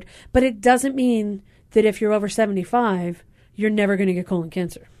cured. But it doesn't mean that if you're over 75, you're never going to get colon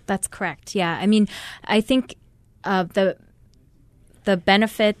cancer. That's correct. Yeah. I mean, I think the the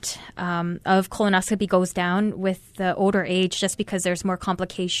benefit of colonoscopy goes down with the older age, just because there's more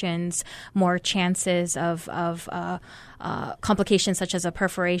complications, more chances of complications such as a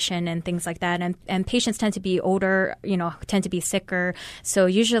perforation and things like that. And patients tend to be older, tend to be sicker. So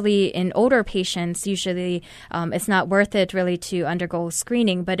usually in older patients, it's not worth it really to undergo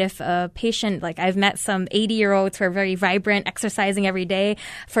screening. But if a patient, like I've met some 80-year-olds who are very vibrant, exercising every day,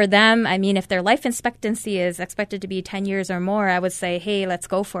 for them, I mean, if their life expectancy is expected to be 10 years or more, I would say, hey, let's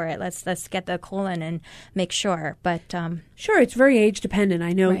go for it. Let's get the colon and make sure. But sure, it's very age dependent.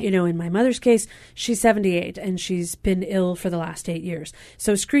 I know, right. In my mother's case, she's 78 and she's been ill for the last 8 years.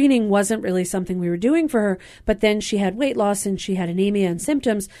 So screening wasn't really something we were doing for her, but then she had weight loss and she had anemia and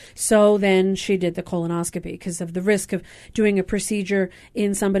symptoms. So then she did the colonoscopy because of the risk of doing a procedure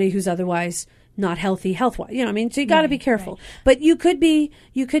in somebody who's otherwise not healthy health-wise. So you got to be careful. Right. But you could be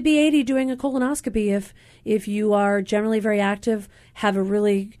 80 doing a colonoscopy if you are generally very active, have a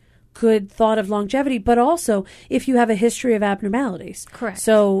really good thought of longevity, but also if you have a history of abnormalities. Correct.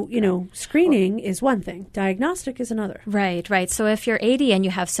 So, screening is one thing. Diagnostic is another. Right. So if you're 80 and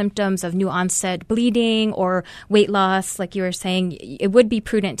you have symptoms of new onset bleeding or weight loss, like you were saying, it would be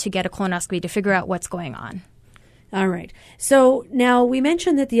prudent to get a colonoscopy to figure out what's going on. All right. So now we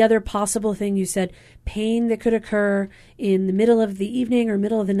mentioned that the other possible thing, you said pain that could occur in the middle of the evening or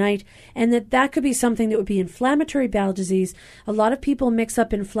middle of the night, and that could be something that would be inflammatory bowel disease. A lot of people mix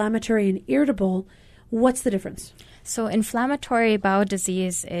up inflammatory and irritable. What's the difference? So inflammatory bowel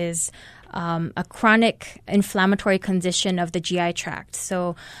disease is a chronic inflammatory condition of the GI tract.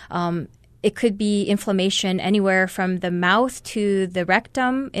 So it could be inflammation anywhere from the mouth to the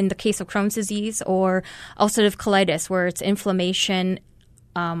rectum in the case of Crohn's disease, or ulcerative colitis, where it's inflammation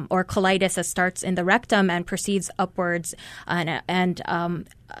or colitis that starts in the rectum and proceeds upwards and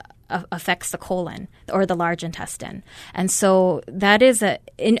affects the colon or the large intestine. And so that is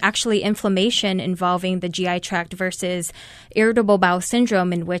actually inflammation involving the GI tract versus irritable bowel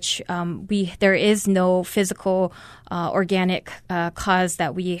syndrome, in which there is no physical organic cause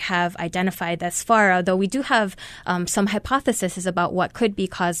that we have identified thus far, although we do have some hypotheses about what could be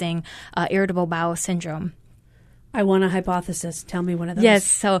causing irritable bowel syndrome. I want a hypothesis. Tell me one of those. Yes.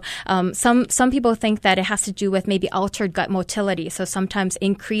 So some people think that it has to do with maybe altered gut motility. So sometimes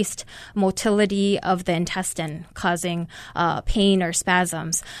increased motility of the intestine causing pain or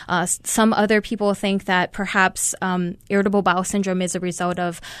spasms. Some other people think that perhaps irritable bowel syndrome is a result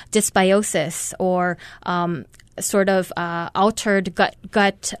of dysbiosis or sort of altered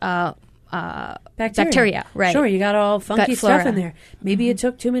gut bacteria. Right. Sure, you got all funky stuff in there. Maybe Mm-hmm. you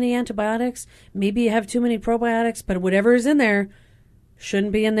took too many antibiotics. Maybe you have too many probiotics. But whatever is in there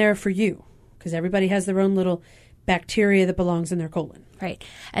shouldn't be in there for you, because everybody has their own little bacteria that belongs in their colon. Right.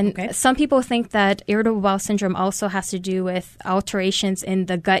 And some people think that irritable bowel syndrome also has to do with alterations in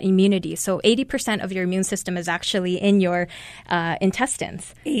the gut immunity. So 80% of your immune system is actually in your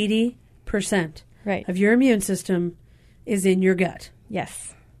intestines. 80% of your immune system is in your gut.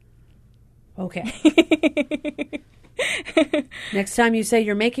 Yes. Okay. Next time you say,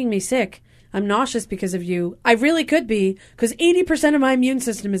 you're making me sick, I'm nauseous because of you, I really could be, because 80% of my immune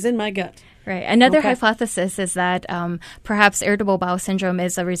system is in my gut. Right. Another hypothesis is that perhaps irritable bowel syndrome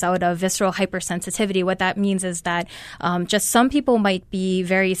is a result of visceral hypersensitivity. What that means is that just some people might be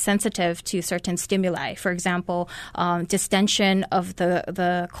very sensitive to certain stimuli. For example, distension of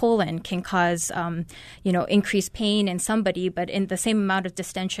the colon can cause increased pain in somebody, but in the same amount of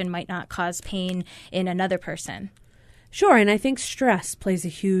distension might not cause pain in another person. Sure, and I think stress plays a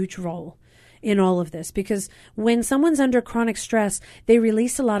huge role in all of this, because when someone's under chronic stress, they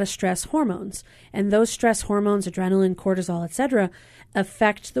release a lot of stress hormones, and those stress hormones, adrenaline, cortisol, etc.,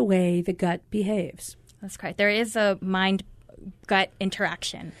 affect the way the gut behaves. That's correct. There is a mind-gut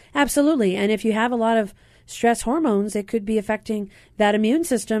interaction. Absolutely, and if you have a lot of stress hormones, it could be affecting that immune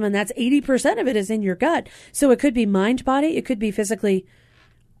system, and that's 80% of it is in your gut. So it could be mind-body, it could be physically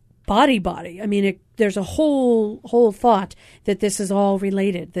body-body. I mean, there's a whole thought that this is all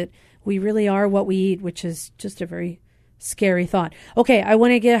related, that we really are what we eat, which is just a very scary thought. Okay, I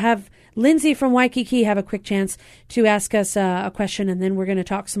want to have Lindsay from Waikiki have a quick chance to ask us a question, and then we're going to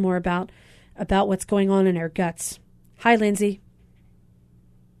talk some more about what's going on in our guts. Hi, Lindsay.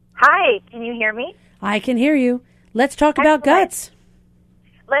 Hi, can you hear me? I can hear you. Let's talk about guts.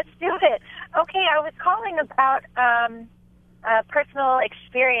 Let's do it. Okay, I was calling about a personal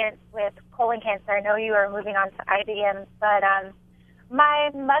experience with colon cancer. I know you are moving on to IBM, but my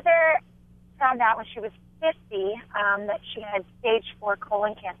mother found out when she was 50 that she had stage 4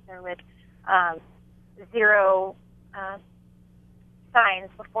 colon cancer with zero signs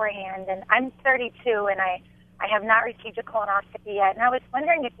beforehand. And I'm 32, and I I have not received a colonoscopy yet, and I was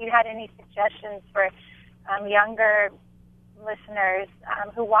wondering if you had any suggestions for younger listeners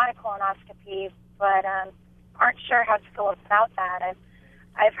who want a colonoscopy but aren't sure how to go about that.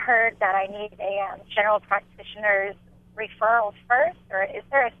 I've heard that I need a general practitioner's referral first, or is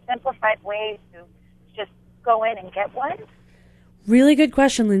there a simplified way to just go in and get one? Really good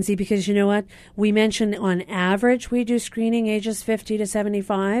question, Lindsay, because you know what? We mentioned on average we do screening ages 50 to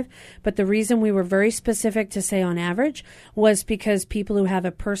 75, but the reason we were very specific to say on average was because people who have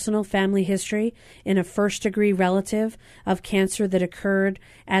a personal family history in a first-degree relative of cancer that occurred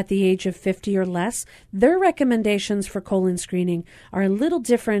at the age of 50 or less, their recommendations for colon screening are a little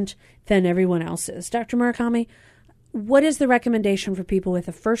different than everyone else's. Dr. Murakami, what is the recommendation for people with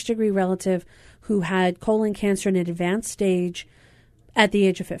a first-degree relative who had colon cancer in an advanced stage at the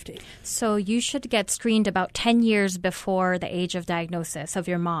age of 50? So you should get screened about 10 years before the age of diagnosis of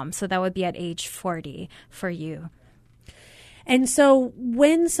your mom. So that would be at age 40 for you. And so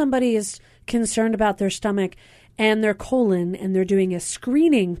when somebody is concerned about their stomach and their colon and they're doing a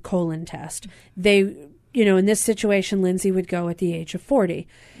screening colon test, they, in this situation, Lindsay would go at the age of 40.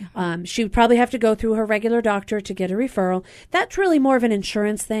 She would probably have to go through her regular doctor to get a referral. That's really more of an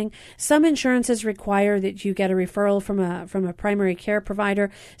insurance thing. Some insurances require that you get a referral from a primary care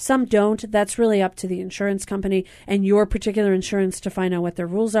provider. Some don't. That's really up to the insurance company and your particular insurance to find out what their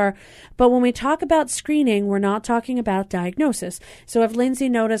rules are. But when we talk about screening, we're not talking about diagnosis. So if Lindsay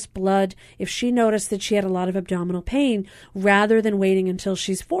noticed blood, if she noticed that she had a lot of abdominal pain, rather than waiting until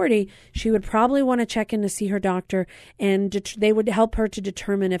she's 40, she would probably want to check in to see her doctor, and they would help her to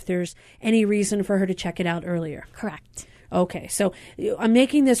determine if there's any reason for her to check it out earlier. Correct. Okay, so I'm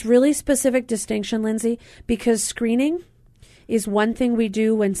making this really specific distinction, Lindsay, because screening is one thing we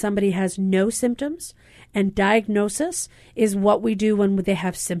do when somebody has no symptoms, and diagnosis is what we do when they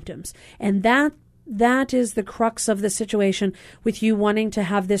have symptoms. And that is the crux of the situation with you wanting to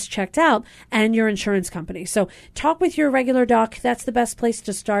have this checked out and your insurance company. So talk with your regular doc. That's the best place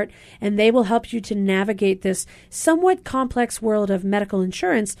to start, and they will help you to navigate this somewhat complex world of medical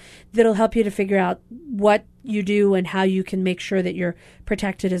insurance that'll help you to figure out what you do and how you can make sure that you're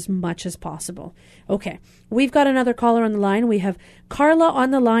protected as much as possible. Okay, we've got another caller on the line. We have Carla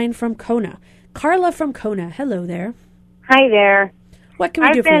on the line from Kona. Carla from Kona, hello there. Hi there. What can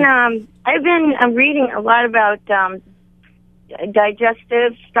we do for you? I've been reading a lot about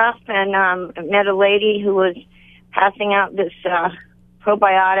digestive stuff, and I met a lady who was passing out this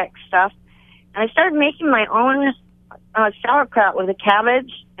probiotic stuff. And I started making my own sauerkraut with a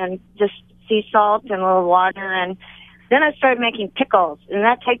cabbage and just sea salt and a little water. And then I started making pickles, and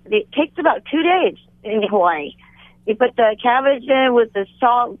it takes about 2 days in Hawaii. You put the cabbage in with the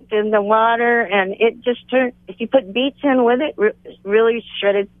salt and the water, and it just turns, if you put beets in with it, really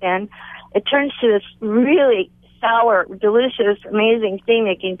shredded thin, it turns to this really sour, delicious, amazing thing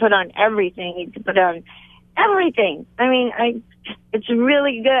that you can put on everything. You can put on everything. I mean, it's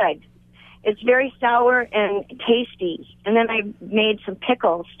really good. It's very sour and tasty. And then I made some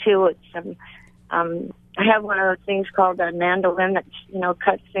pickles, too. It's I have one of those things called a mandolin that,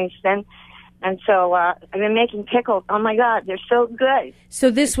 cuts things thin. And so I've been making pickles. Oh, my God, they're so good. So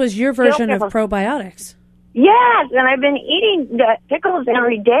this was your version of probiotics? Yes, and I've been eating the pickles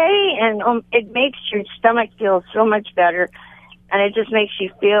every day, and it makes your stomach feel so much better, and it just makes you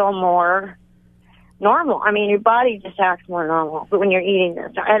feel more normal. I mean, your body just acts more normal when you're eating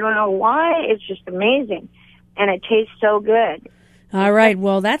this. I don't know why. It's just amazing, and it tastes so good. All right.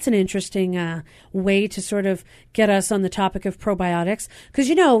 Well, that's an interesting way to sort of get us on the topic of probiotics. Because,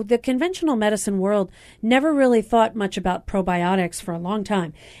 the conventional medicine world never really thought much about probiotics for a long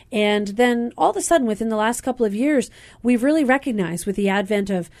time. And then all of a sudden, within the last couple of years, we've really recognized with the advent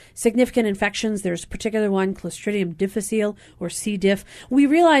of significant infections, there's a particular one, Clostridium difficile or C. diff, we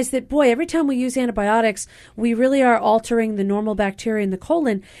realize that, boy, every time we use antibiotics, we really are altering the normal bacteria in the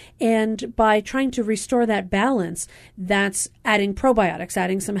colon. And by trying to restore that balance, that's adding probiotics,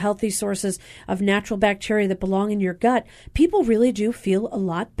 adding some healthy sources of natural bacteria that belong in your gut, people really do feel a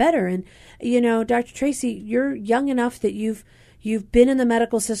lot better. And, Dr. Tracy, you're young enough that you've been in the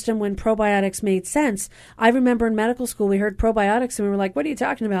medical system when probiotics made sense. I remember in medical school, we heard probiotics and we were like, what are you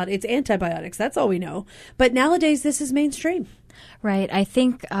talking about? It's antibiotics. That's all we know. But nowadays, this is mainstream. Right. I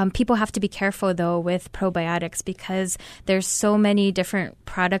think people have to be careful, though, with probiotics because there's so many different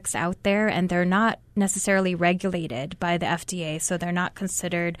products out there and they're not necessarily regulated by the FDA. So they're not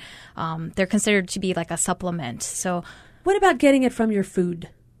considered, they're considered to be like a supplement. So what about getting it from your food?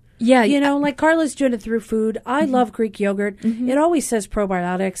 Yeah. Like Carla's doing it through food. I love Greek yogurt. Mm-hmm. It always says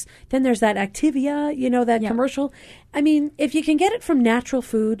probiotics. Then there's that Activia, that commercial. I mean, if you can get it from natural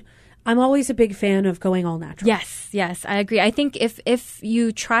food, I'm always a big fan of going all natural. Yes, I agree. I think if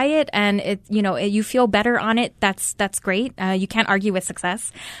you try it and you feel better on it, that's great. You can't argue with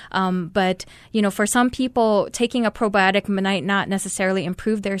success. But for some people, taking a probiotic might not necessarily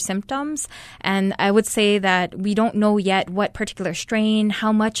improve their symptoms. And I would say that we don't know yet what particular strain,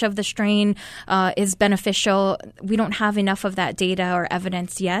 how much of the strain is beneficial. We don't have enough of that data or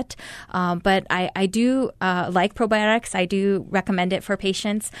evidence yet. But I do like probiotics. I do recommend it for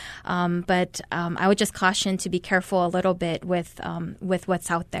patients. But I would just caution to be careful a little bit with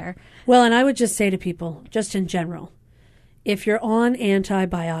what's out there. Well, and I would just say to people, just in general, if you're on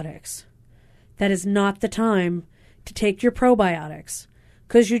antibiotics, that is not the time to take your probiotics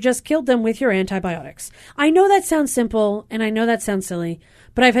because you just killed them with your antibiotics. I know that sounds simple and I know that sounds silly,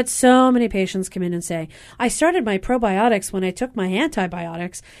 but I've had so many patients come in and say, I started my probiotics when I took my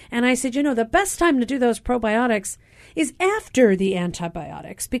antibiotics. And I said, the best time to do those probiotics is after the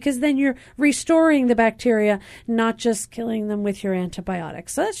antibiotics, because then you're restoring the bacteria, not just killing them with your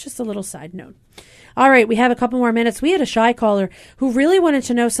antibiotics. So that's just a little side note. All right, we have a couple more minutes. We had a shy caller who really wanted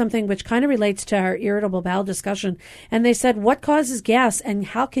to know something which kind of relates to our irritable bowel discussion. And they said, what causes gas and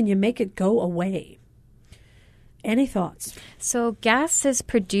how can you make it go away? Any thoughts? So gas is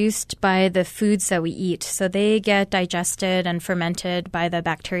produced by the foods that we eat. So they get digested and fermented by the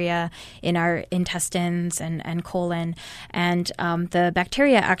bacteria in our intestines and colon. And the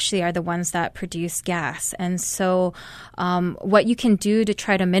bacteria actually are the ones that produce gas. And so what you can do to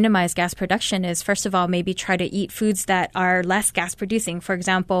try to minimize gas production is, first of all, maybe try to eat foods that are less gas producing. For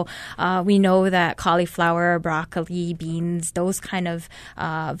example, we know that cauliflower, broccoli, beans, those kind of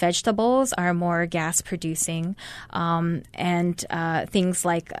vegetables are more gas producing. And things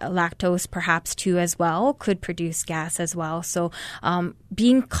like lactose perhaps too as well could produce gas as well. So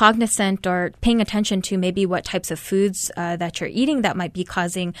being cognizant or paying attention to maybe what types of foods that you're eating that might be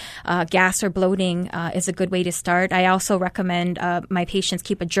causing gas or bloating is a good way to start. I also recommend my patients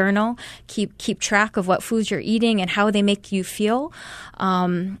keep a journal, keep track of what foods you're eating and how they make you feel.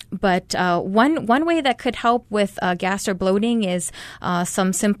 But one way that could help with gas or bloating is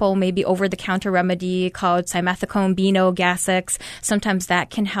some simple, maybe over-the-counter remedy called simethicone Beano Gas-X. Sometimes that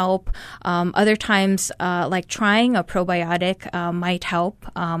can help. Other times, like trying a probiotic might help.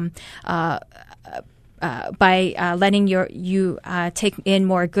 By letting you take in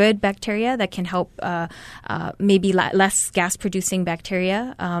more good bacteria that can help maybe less gas-producing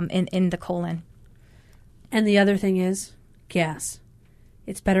bacteria in the colon. And the other thing is gas.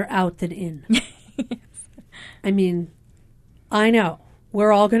 It's better out than in. Yes. I mean, I know.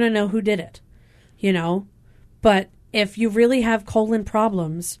 We're all going to know who did it, But if you really have colon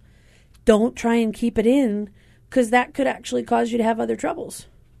problems, don't try and keep it in because that could actually cause you to have other troubles.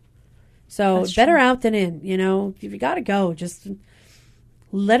 So it's better out than in, If you got to go, just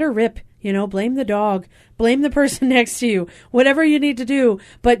let her rip, blame the dog, blame the person next to you, whatever you need to do.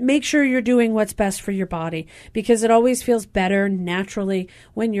 But make sure you're doing what's best for your body because it always feels better naturally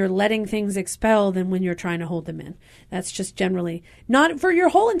when you're letting things expel than when you're trying to hold them in. That's just generally not for your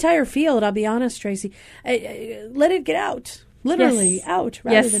whole entire field. I'll be honest, Tracy. Let it get out. Literally out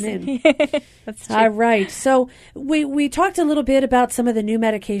rather than in. That's true. All right. So we talked a little bit about some of the new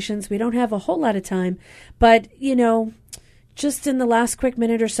medications. We don't have a whole lot of time, but, just in the last quick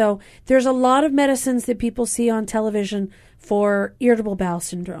minute or so, there's a lot of medicines that people see on television for irritable bowel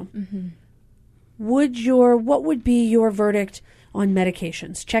syndrome. Mm-hmm. What would be your verdict on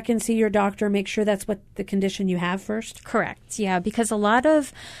medications? Check and see your doctor. Make sure that's what the condition you have first. Correct. Yeah, because a lot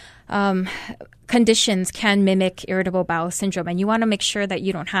of conditions can mimic irritable bowel syndrome, and you want to make sure that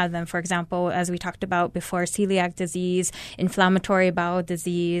you don't have them. For example, as we talked about before, celiac disease, inflammatory bowel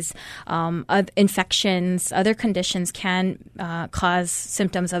disease, infections, other conditions can cause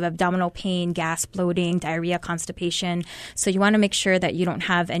symptoms of abdominal pain, gas, bloating, diarrhea, constipation. So you want to make sure that you don't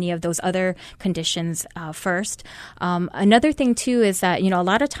have any of those other conditions first. Another thing, too, is that, a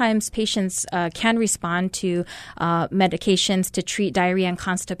lot of times patients can respond to medications to treat diarrhea and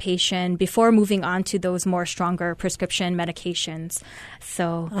constipation before moving on to those more stronger prescription medications.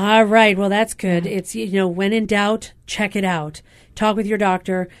 So, all right. Well, that's good. It's, when in doubt, check it out. Talk with your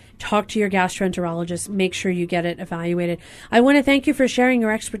doctor. Talk to your gastroenterologist. Make sure you get it evaluated. I want to thank you for sharing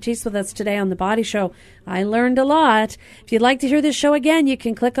your expertise with us today on The Body Show. I learned a lot. If you'd like to hear this show again, you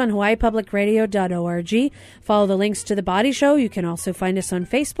can click on hawaiipublicradio.org. Follow the links to The Body Show. You can also find us on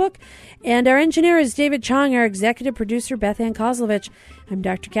Facebook. And our engineer is David Chong, our executive producer, Beth Ann Kozlovich. I'm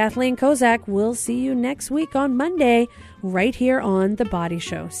Dr. Kathleen Kozak. We'll see you next week on Monday right here on The Body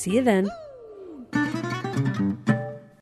Show. See you then.